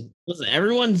 Listen,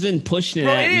 everyone's been pushing it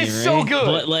Bro, at me, it is right? so good.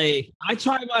 But like, I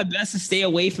try my best to stay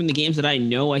away from the games that I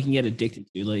know I can get addicted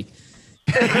to. Like,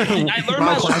 I learned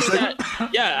my lesson.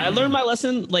 I learned my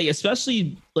lesson. Like,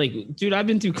 especially like, dude, I've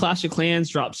been through Clash of Clans,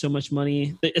 dropped so much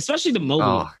money, especially the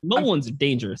mobile. Mobile ones are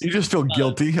dangerous. You just feel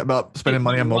guilty about spending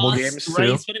money on mobile games, right?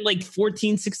 too. Spending like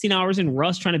 14, 16 hours in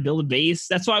Rust trying to build a base.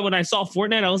 That's why when I saw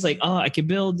Fortnite, I was like, oh, I can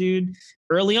build, dude.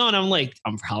 Early on, I'm like,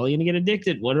 I'm probably gonna get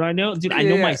addicted. What do I know, dude? I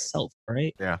know myself,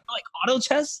 right? Yeah. Like auto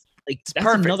chess, like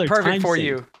that's perfect for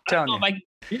you. Telling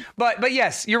you. But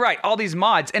yes, you're right. All these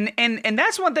mods, and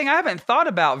that's one thing I haven't thought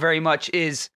about very much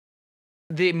is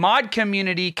the mod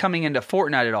community coming into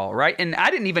Fortnite at all, right? And I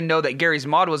didn't even know that Gary's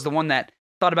Mod was the one that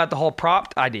thought about the whole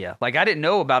prop idea. Like I didn't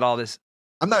know about all this.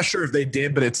 I'm not sure if they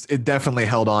did, but it definitely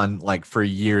held on like for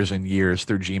years and years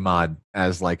through Gmod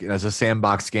as a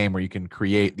sandbox game where you can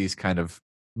create these kind of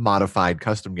modified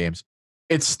custom games.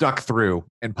 It's stuck through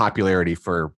in popularity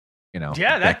for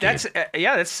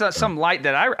that's some light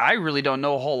that I really don't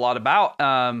know a whole lot about.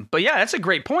 But yeah, that's a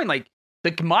great point. Like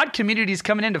the mod communities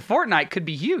coming into Fortnite could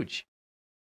be huge.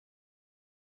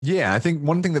 Yeah, I think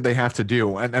one thing that they have to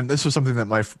do, and this was something that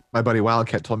my buddy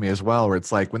Wildcat told me as well, where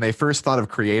it's like when they first thought of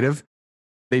creative,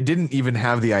 they didn't even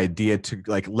have the idea to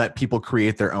like let people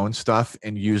create their own stuff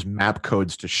and use map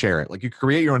codes to share it. Like you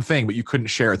create your own thing, but you couldn't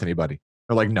share it with anybody.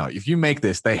 They're like, no, if you make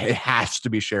this, it has to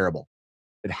be shareable.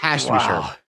 It has to be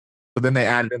shareable. So then they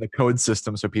added in the code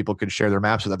system so people could share their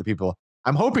maps with other people.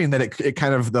 I'm hoping that it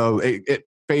kind of it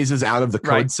phases out of the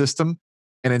code system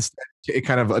and instead it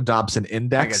kind of adopts an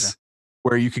index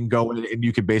where you can go in and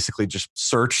you could basically just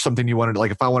search something you wanted.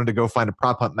 Like if I wanted to go find a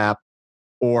prop hunt map,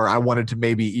 or I wanted to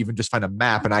maybe even just find a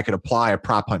map and I could apply a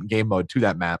prop hunt game mode to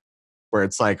that map where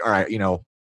it's like, all right, if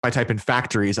I type in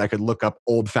factories, I could look up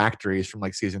old factories from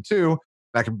like season 2. And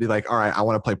I could be like, all right, I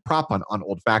want to play prop hunt on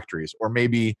old factories. Or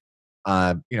maybe,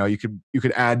 you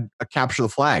could add a capture the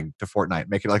flag to Fortnite,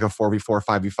 make it like a 4v4,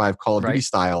 5v5 Call of Duty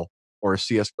style or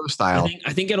CSGO style.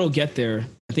 I think it'll get there.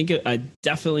 I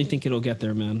definitely think it'll get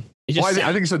there, man.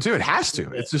 I think so too. It has to.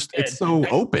 It's just it's so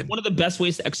open. One of the best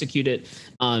ways to execute it,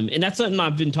 and that's something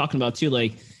I've been talking about too.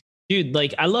 Like, dude,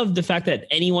 like I love the fact that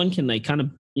anyone can like kind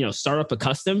of start up a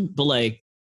custom, but like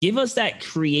give us that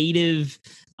creative.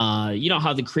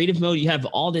 How the creative mode you have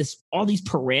all these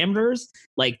parameters.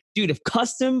 Like, dude, if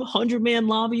custom 100-man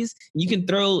lobbies, you can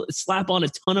slap on a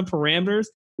ton of parameters.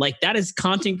 Like that is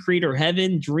content creator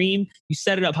heaven, dream. You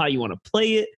set it up how you want to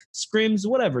play it, scrims,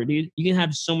 whatever, dude. You can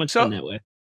have so much fun that way.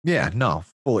 Yeah, no,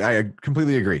 fully. I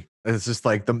completely agree. It's just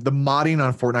like the modding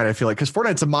on Fortnite, I feel like, because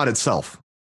Fortnite's a mod itself.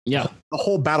 Yeah. The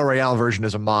whole Battle Royale version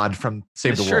is a mod from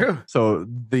Save the World. So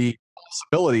the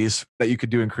possibilities that you could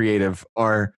do in creative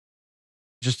are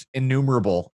just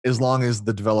innumerable as long as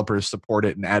the developers support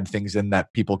it and add things in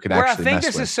that people could actually mess with. I think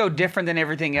this is so different than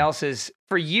everything else is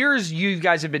for years you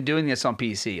guys have been doing this on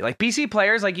PC. Like PC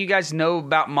players, like you guys know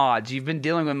about mods. You've been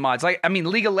dealing with mods. Like, I mean,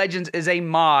 League of Legends is a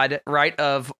mod, right,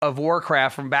 of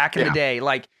Warcraft from back in the day.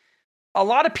 Like a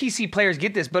lot of PC players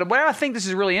get this, but what I think this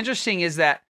is really interesting is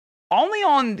that only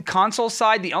on the console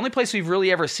side, the only place we've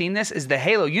really ever seen this is the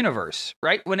Halo universe,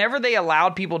 right? Whenever they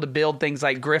allowed people to build things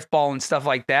like Griffball and stuff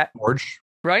like that. Forge.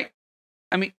 Right?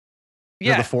 I mean,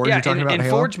 the Forge you're talking about in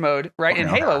Forge mode, right? And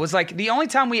Halo was like the only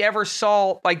time we ever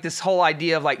saw like this whole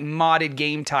idea of like modded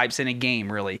game types in a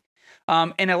game, really.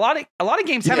 And a lot of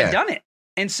games haven't done it.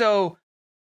 And so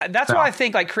that's why I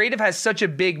think like creative has such a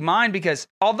big mind, because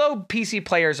although PC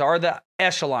players are the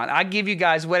echelon, I give you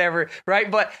guys whatever,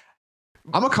 right? But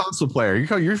I'm a console player.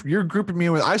 You're grouping me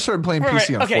with. I started playing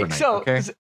PC on Fortnite. So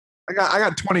I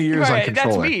got 20 years on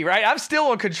controller. That's me, right? I'm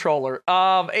still a controller.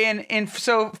 And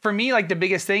so for me, like the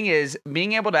biggest thing is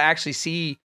being able to actually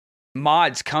see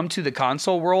mods come to the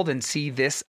console world and see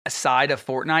this side of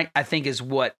Fortnite. I think is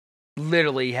what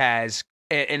literally has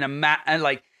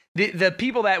like the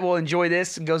people that will enjoy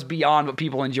this goes beyond what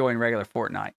people enjoy in regular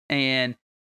Fortnite. And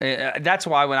that's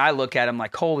why when I look at them,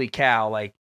 like, holy cow,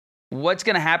 like what's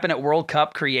going to happen at World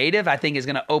Cup creative, I think is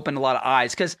going to open a lot of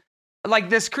eyes. Because like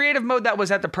this creative mode that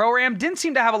was at the Pro-Am didn't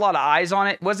seem to have a lot of eyes on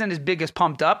it. Wasn't as big as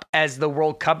pumped up as the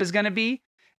World Cup is going to be.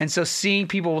 And so seeing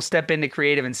people will step into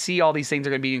creative and see all these things are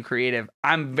going to be in creative,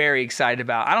 I'm very excited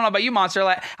about. I don't know about you, Monster.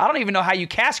 Like, I don't even know how you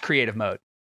cast creative mode.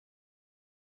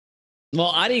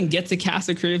 Well, I didn't get to cast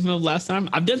a creative mode last time.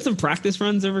 I've done some practice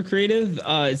runs over creative.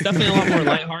 It's definitely a lot more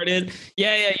lighthearted.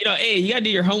 Yeah. Hey, you gotta do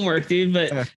your homework, dude.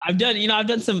 But I've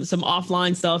done some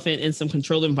offline stuff and some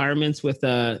controlled environments with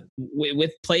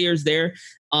players there,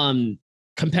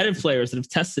 competitive players that have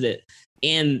tested it,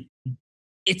 and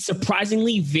it's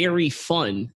surprisingly very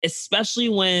fun, especially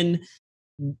when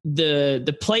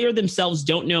the player themselves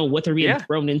don't know what they're being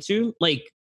thrown into. Like,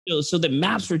 so the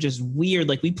maps were just weird.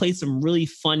 Like we played some really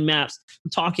fun maps. I'm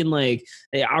talking like,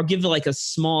 I'll give it like a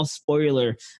small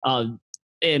spoiler.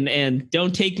 And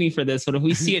don't take me for this, but if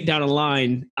we see it down the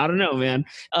line, I don't know, man.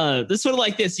 This sort of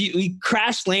like this. We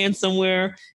crash land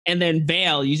somewhere and then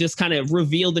bail. You just kind of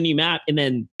reveal the new map and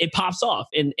then it pops off.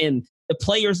 And the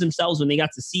players themselves, when they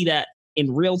got to see that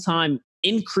in real time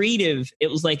in creative, it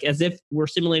was like as if we're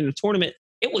simulating a tournament.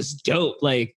 It was dope.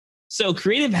 Like, so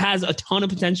creative has a ton of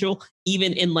potential,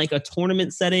 even in like a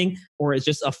tournament setting, or it's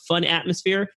just a fun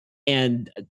atmosphere. And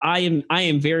I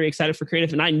am very excited for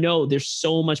creative, and I know there's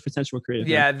so much potential for creative.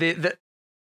 Yeah,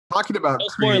 talking about no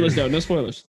spoilers though, no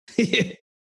spoilers. I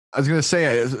was gonna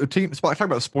say, talk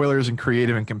about spoilers and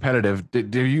creative and competitive.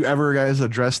 Did you ever guys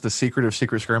address the secret of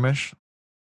Secret Skirmish?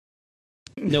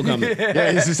 No comment.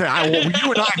 Yeah, you say, you and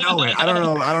I know it. I don't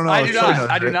know.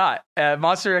 I do not.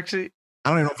 Monster actually. I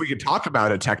don't even know if we could talk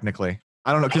about it technically.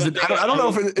 I don't know, because I don't know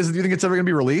if do you think it's ever going to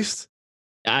be released?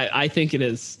 I think it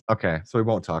is. Okay, so we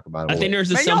won't talk about it. I think there's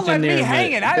something y'all let there. Me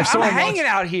hanging. I'm hanging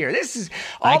out here. This is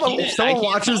all if someone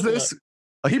watches this.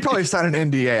 He probably signed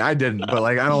an NDA. I didn't, but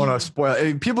like I don't want to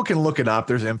spoil. People can look it up.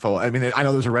 There's info. I mean, I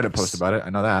know there's a Reddit post about it.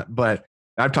 I know that, but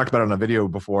I've talked about it on a video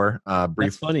before.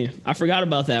 That's funny. I forgot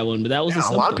about that one, but that was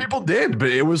a lot of people did. But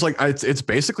it was like it's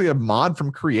basically a mod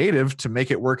from creative to make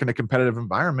it work in a competitive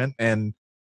environment, and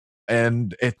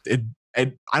it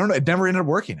I don't know. It never ended up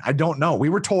working. I don't know. We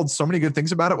were told so many good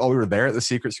things about it while we were there at the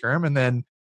Secret Skirm, and then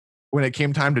when it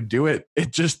came time to do it,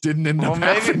 it just didn't end up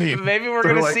happening. Maybe we're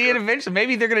going to see it eventually.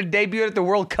 Maybe they're going to debut it at the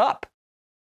World Cup.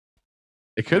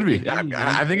 It could be.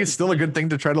 I think it's still a good thing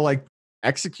to try to like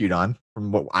execute on,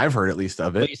 from what I've heard at least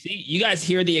of it. But you see, you guys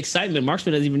hear the excitement.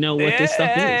 Marksman doesn't even know what this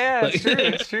stuff is. Yeah, it's true.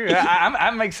 It's true.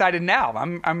 I'm excited now.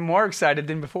 I'm more excited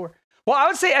than before. Well, I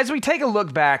would say as we take a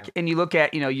look back and you look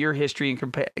at, your history and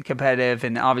competitive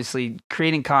and obviously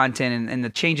creating content and the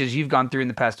changes you've gone through in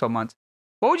the past 12 months,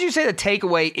 what would you say the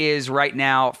takeaway is right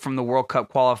now from the World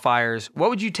Cup qualifiers?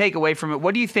 What would you take away from it?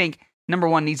 What do you think, number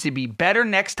one, needs to be better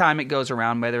next time it goes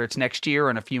around, whether it's next year or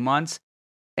in a few months?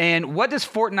 And what does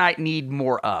Fortnite need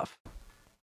more of?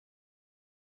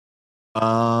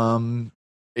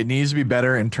 It needs to be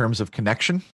better in terms of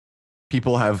connection.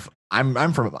 People have...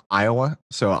 I'm from Iowa,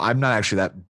 so I'm not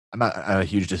at a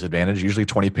huge disadvantage. Usually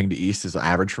 20 ping to east is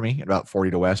average for me, about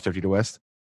 40 to west, 50 to west.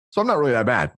 So I'm not really that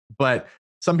bad. But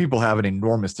some people have an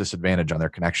enormous disadvantage on their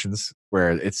connections where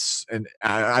and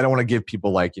I don't want to give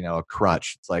people like, a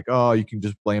crutch. It's like, oh, you can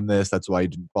just blame this. That's why you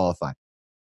didn't qualify.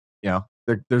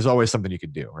 There's always something you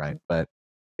could do, right? But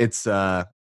it's a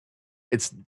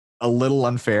little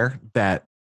unfair that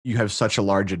you have such a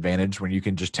large advantage when you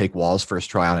can just take walls first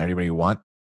try on anybody you want.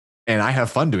 And I have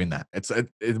fun doing that.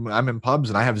 I'm in pubs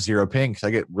and I have 0 ping because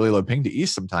I get really low ping to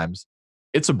east sometimes.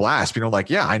 It's a blast. Like,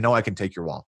 yeah, I know I can take your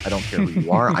wall. I don't care who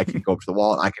you are. I can go up to the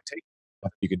wall and I can take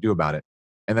what you can do about it.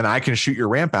 And then I can shoot your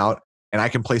ramp out and I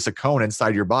can place a cone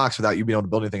inside your box without you being able to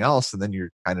build anything else. And then you're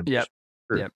kind of Yep.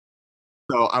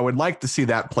 So I would like to see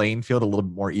that playing field a little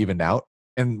bit more evened out.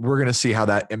 And we're going to see how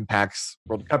that impacts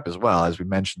World Cup as well. As we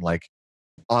mentioned, like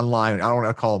online, I don't want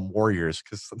to call them warriors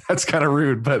because that's kind of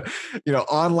rude, but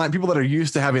online people that are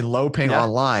used to having low ping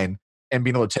online and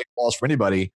being able to take balls from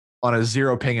anybody on a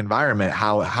 0 ping environment,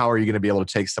 how are you going to be able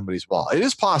to take somebody's wall? It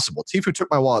is possible. Tfue took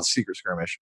my wall at Secret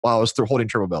Skirmish while I was holding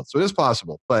turbo belt, so it is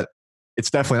possible. But it's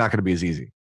definitely not going to be as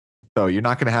easy. So you're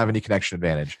not going to have any connection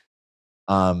advantage.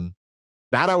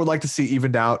 That I would like to see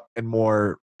evened out and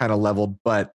more kind of leveled.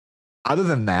 But other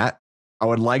than that, I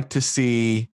would like to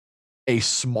see a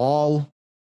small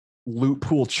loot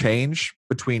pool change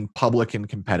between public and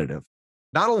competitive.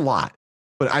 Not a lot,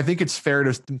 but I think it's fair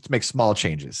to make small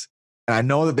changes. And I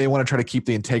know that they want to try to keep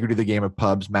the integrity of the game of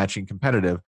pubs matching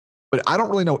competitive, but I don't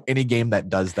really know any game that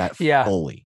does that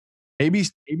fully. Maybe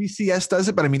CS does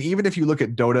it, but I mean, even if you look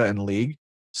at Dota and League,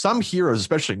 some heroes,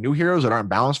 especially new heroes that aren't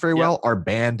balanced very well, are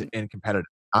banned in competitive,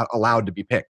 not allowed to be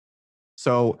picked.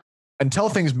 So until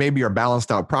things maybe are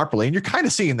balanced out properly, and you're kind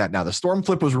of seeing that now, the storm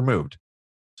flip was removed.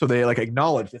 So they like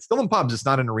acknowledge it's still in pubs, it's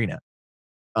not an arena.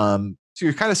 So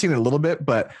you're kind of seeing it a little bit,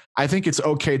 but I think it's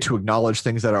okay to acknowledge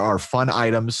things that are fun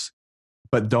items,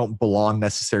 but don't belong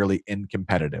necessarily in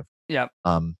competitive. Yeah.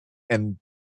 And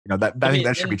that I think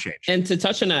that should be changed. And to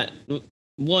touch on that,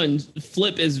 one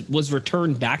flip was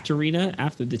returned back to arena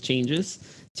after the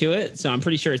changes to it, so I'm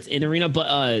pretty sure it's in arena.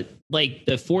 But like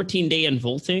the 14-day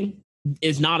unvaulting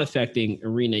is not affecting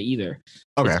arena either.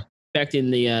 Okay, it's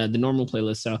affecting the normal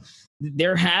playlist. So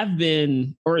there have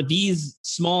been these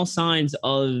small signs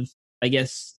of, I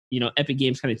guess, Epic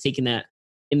Games kind of taking that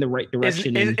in the right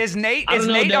direction. Is Nate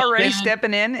already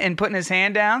stepping in and putting his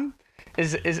hand down?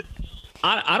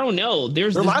 I don't know.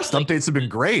 Their last updates have been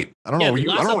great. I don't know.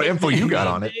 I don't know what info you got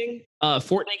on it.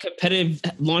 Fortnite Competitive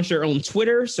launched their own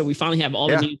Twitter, so we finally have all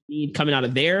the new feed coming out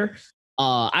of there.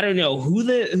 I don't know who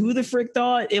the frick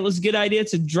thought it was a good idea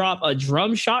to drop a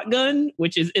drum shotgun,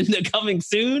 which is in the coming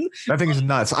soon. That thing is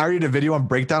nuts. I already did a video on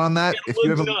breakdown on that.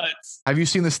 Have you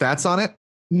seen the stats on it?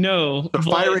 No. The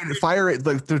fire rate.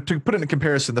 To put it in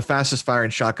comparison, the fastest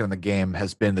firing shotgun in the game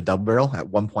has been the double barrel at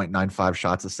 1.95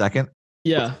 shots a second.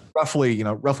 Yeah, roughly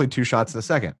 2 shots in a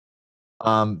second.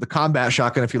 The combat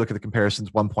shotgun, if you look at the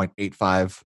comparisons,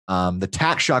 1.85. The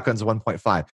tac shotgun is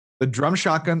 1.5. The drum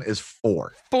shotgun is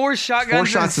 4. 4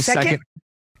 shots a second.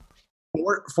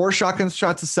 4 shotgun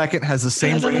shots a second has the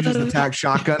same range as the tac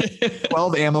shotgun.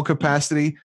 12 ammo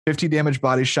capacity, 50 damage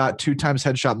body shot, 2 times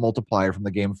headshot multiplier from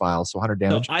the game file, so 100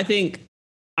 damage. So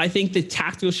I think the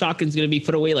tactical shotgun is going to be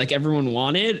put away like everyone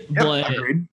wanted, but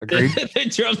agreed.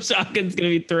 The drum shotgun is going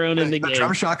to be thrown in the game. The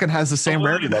drum shotgun has the same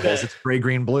rarity levels. It's gray,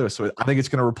 green, blue. So I think it's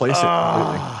going to replace it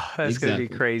completely. That's going to be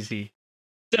crazy.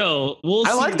 So we'll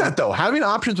see. I like that though. Having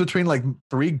options between like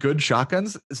 3 good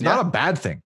shotguns is not a bad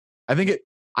thing. I think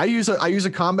I use a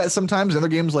combat sometimes. Other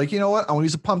games like, you know what? I want to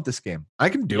use a pump this game. I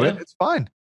can do it. It's fine.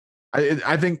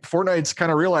 I think Fortnite's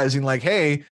kind of realizing like,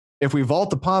 hey, if we vault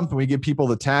the pump and we give people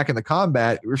the tac and the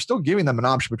combat, we're still giving them an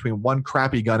option between one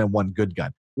crappy gun and one good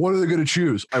gun. What are they going to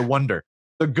choose? I wonder.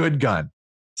 The good gun.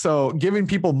 So giving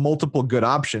people multiple good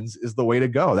options is the way to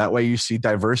go. That way you see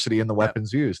diversity in the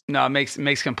weapons used. No, it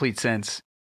makes complete sense.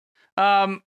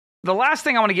 The last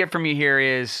thing I want to get from you here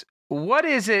is, what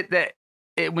is it that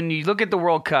when you look at the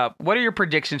World Cup, what are your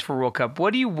predictions for World Cup?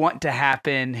 What do you want to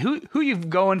happen? Who you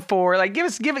going for? Like give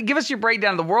us your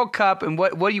breakdown of the World Cup and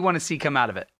what do you want to see come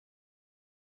out of it?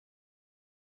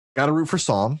 Got to root for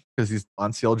Psalm because he's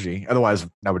on CLG. Otherwise,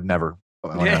 I would never.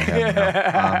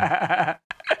 I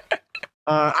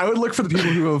would look for the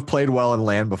people who have played well in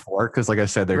LAN before because, like I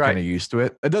said, they're kind of used to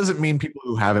it. It doesn't mean people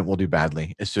who haven't will do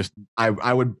badly. It's just I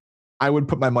would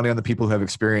put my money on the people who have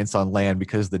experience on LAN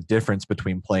because the difference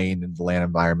between playing in the LAN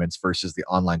environments versus the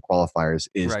online qualifiers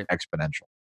is exponential.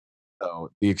 So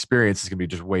the experience is going to be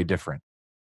just way different.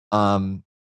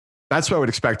 That's what I would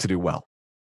expect to do well.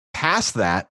 Past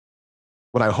that,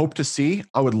 what I hope to see,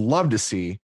 I would love to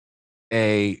see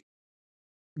a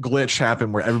glitch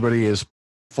happen where everybody is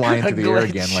flying through the air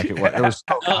again like it was. It was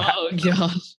so funny.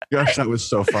 Oh gosh, that was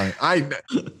so funny.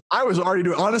 I was already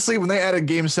doing, honestly, when they added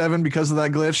game 7 because of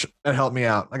that glitch, that helped me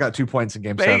out. I got 2 points in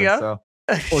game 7. So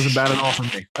it wasn't bad at all for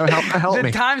me. That helped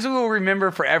me. The times we will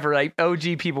remember forever. Like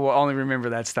OG people will only remember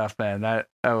that stuff, man. That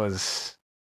was.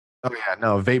 Oh yeah,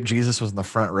 no. Vape Jesus was in the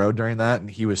front row during that, and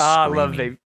he was. I love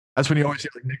Vape. That's when you always hear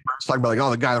like Nick Burns talking about like, oh,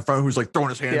 the guy in the front who's like throwing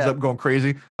his hands up, going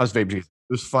crazy. That was Vape Jesus.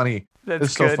 It was funny.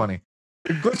 It's so funny.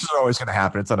 Glitches are always going to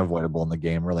happen. It's unavoidable in the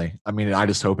game, really. I mean, I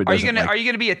just hope it doesn't. Are you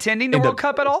gonna be attending the World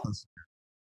Cup at all?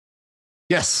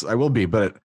 Yes, I will be,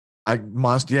 but I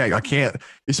can't.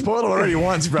 You spoiled it already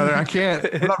once, brother. I can't.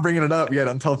 I'm not bringing it up yet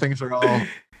until things are all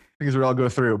go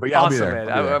through. But yeah, awesome, I'll be there.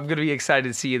 Man. I'm going to be excited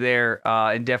to see you there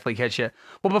and definitely catch you.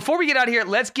 Well, before we get out of here,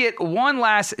 let's get one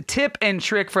last tip and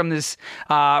trick from this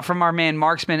from our man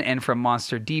Marksman and from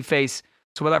Monster D-Face.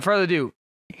 So without further ado,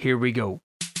 here we go.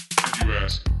 You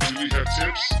ask, do we have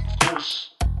tips? Of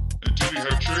course. And do we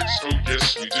have tricks? Oh,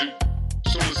 yes, we do.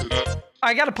 So listen up.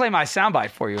 I got to play my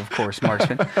soundbite for you, of course,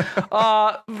 Marksman.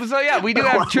 So yeah, we do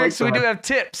have tricks. We do have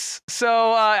tips.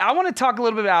 So I want to talk a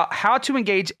little bit about how to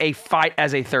engage a fight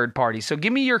as a third party. So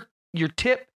give me your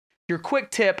tip, your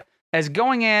quick tip as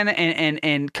going in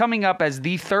and coming up as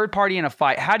the third party in a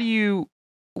fight.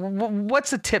 What's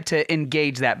the tip to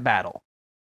engage that battle?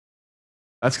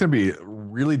 That's going to be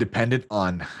really dependent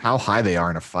on how high they are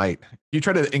in a fight. You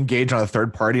try to engage on a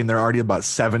third party and they're already about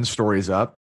 7 stories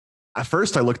up. At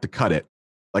first, I look to cut it.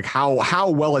 Like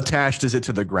how well attached is it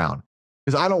to the ground?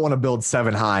 Because I don't want to build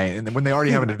 7 high, and then when they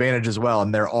already have an advantage as well,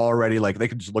 and they're already like they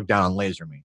could just look down and laser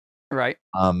me. Right.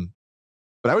 But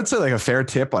I would say like a fair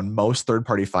tip on most third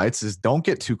party fights is don't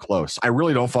get too close. I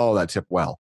really don't follow that tip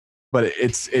well, but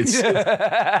it's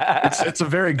a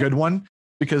very good one.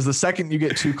 Because the second you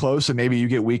get too close and maybe you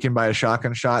get weakened by a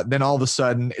shotgun shot, then all of a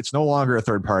sudden it's no longer a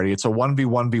third party. It's a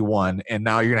 1v1v1. And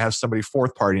now you're going to have somebody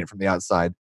fourth partying it from the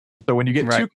outside. So when you get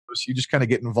too close, you just kind of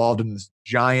get involved in this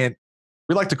giant,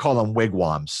 we like to call them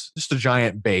wigwams, just a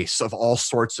giant base of all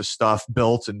sorts of stuff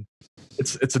built. And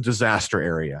it's a disaster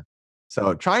area.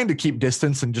 So trying to keep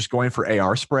distance and just going for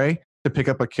AR spray to pick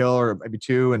up a kill or maybe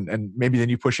 2. And maybe then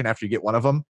you push in after you get one of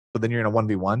them. So then you're in a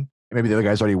 1v1. And maybe the other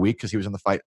guy's already weak because he was in the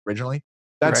fight originally.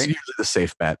 That's usually the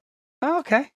safe bet.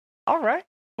 Okay. All right.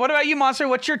 What about you, Monster?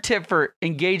 What's your tip for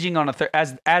engaging on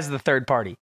as the third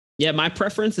party? Yeah, my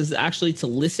preference is actually to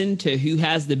listen to who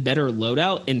has the better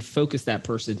loadout and focus that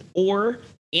person, or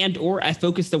I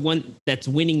focus the one that's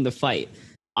winning the fight.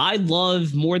 I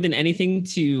love more than anything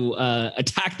to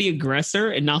attack the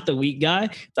aggressor and not the weak guy.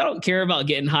 So I don't care about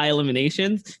getting high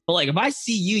eliminations. But like if I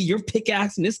see you're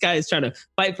pickaxing, this guy is trying to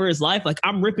fight for his life. Like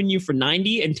I'm ripping you for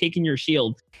 90 and taking your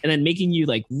shield and then making you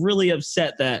like really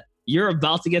upset that you're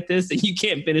about to get this and you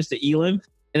can't finish the elim.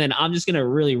 And then I'm just going to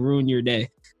really ruin your day.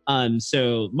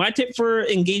 So my tip for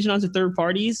engaging onto third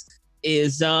parties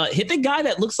is hit the guy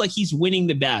that looks like he's winning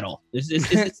the battle.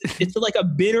 It's like a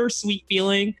bittersweet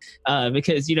feeling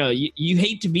because you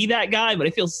hate to be that guy, but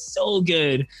it feels so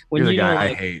good when you're the guy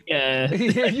I hate. Yeah,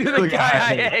 you're the guy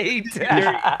I hate.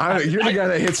 You're the guy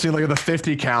that hits me like with a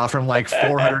 50 cal from like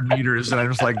 400 meters, and I'm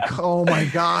just like, oh my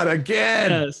god,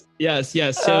 again. Yes.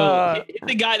 So hit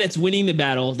the guy that's winning the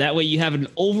battle. That way you have an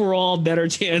overall better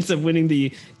chance of winning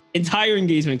the entire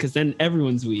engagement because then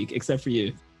everyone's weak except for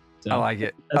you. So I like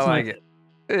it.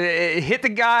 Hit the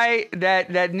guy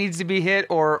that needs to be hit,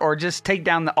 or just take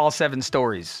down all 7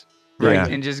 stories, right? Yeah.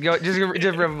 And just rip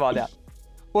them all down.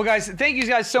 Well, guys, thank you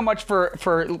guys so much for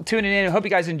tuning in. I hope you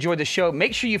guys enjoyed the show.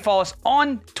 Make sure you follow us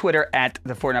on Twitter at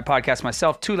the Fortnite Podcast.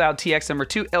 Myself, 2LoudTX, number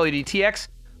 2 LEDTX,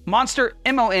 Monster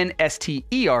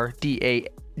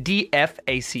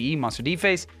MonsterDFACE, Monster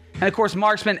D-Face, and of course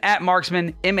Marksman at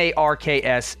Marksman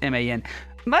MARKSMAN.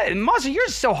 Monster, yours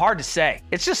is so hard to say.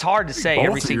 It's just hard to say. Both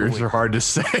every single week. Yours are hard to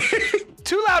say.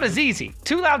 Too Loud is easy.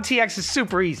 2LoudTX is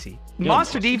super easy.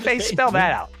 Monster D-Face, spell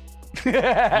that out.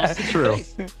 That's true.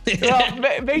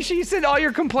 Well, make sure you send all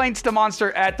your complaints to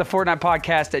Monster at the Fortnite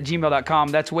Podcast at gmail.com.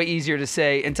 That's way easier to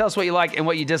say. And tell us what you like and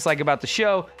what you dislike about the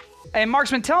show. And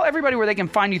Marksman, tell everybody where they can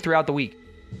find you throughout the week.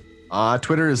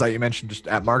 Twitter is, like you mentioned, just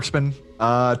at Marksman.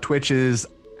 Twitch is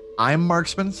I'm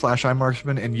Marksman /I'm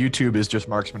Marksman, and YouTube is just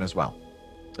Marksman as well.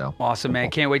 So awesome,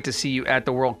 man. Can't wait to see you at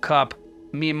the World Cup.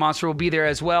 Me and Monster will be there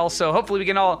as well. So hopefully we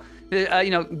can all,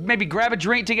 maybe grab a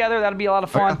drink together. That'll be a lot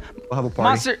of fun. Oh, yeah. We'll have a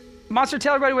party. Monster,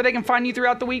 tell everybody where they can find you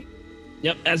throughout the week.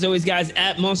 Yep. As always, guys,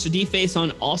 at Monster D-Face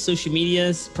on all social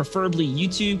medias, preferably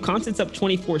YouTube. Content's up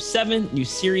 24/7. New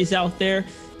series out there.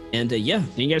 And thank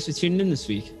you guys for tuning in this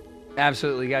week.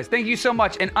 Absolutely, guys. Thank you so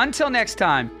much. And until next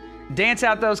time, dance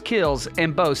out those kills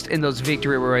and boast in those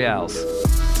victory royales.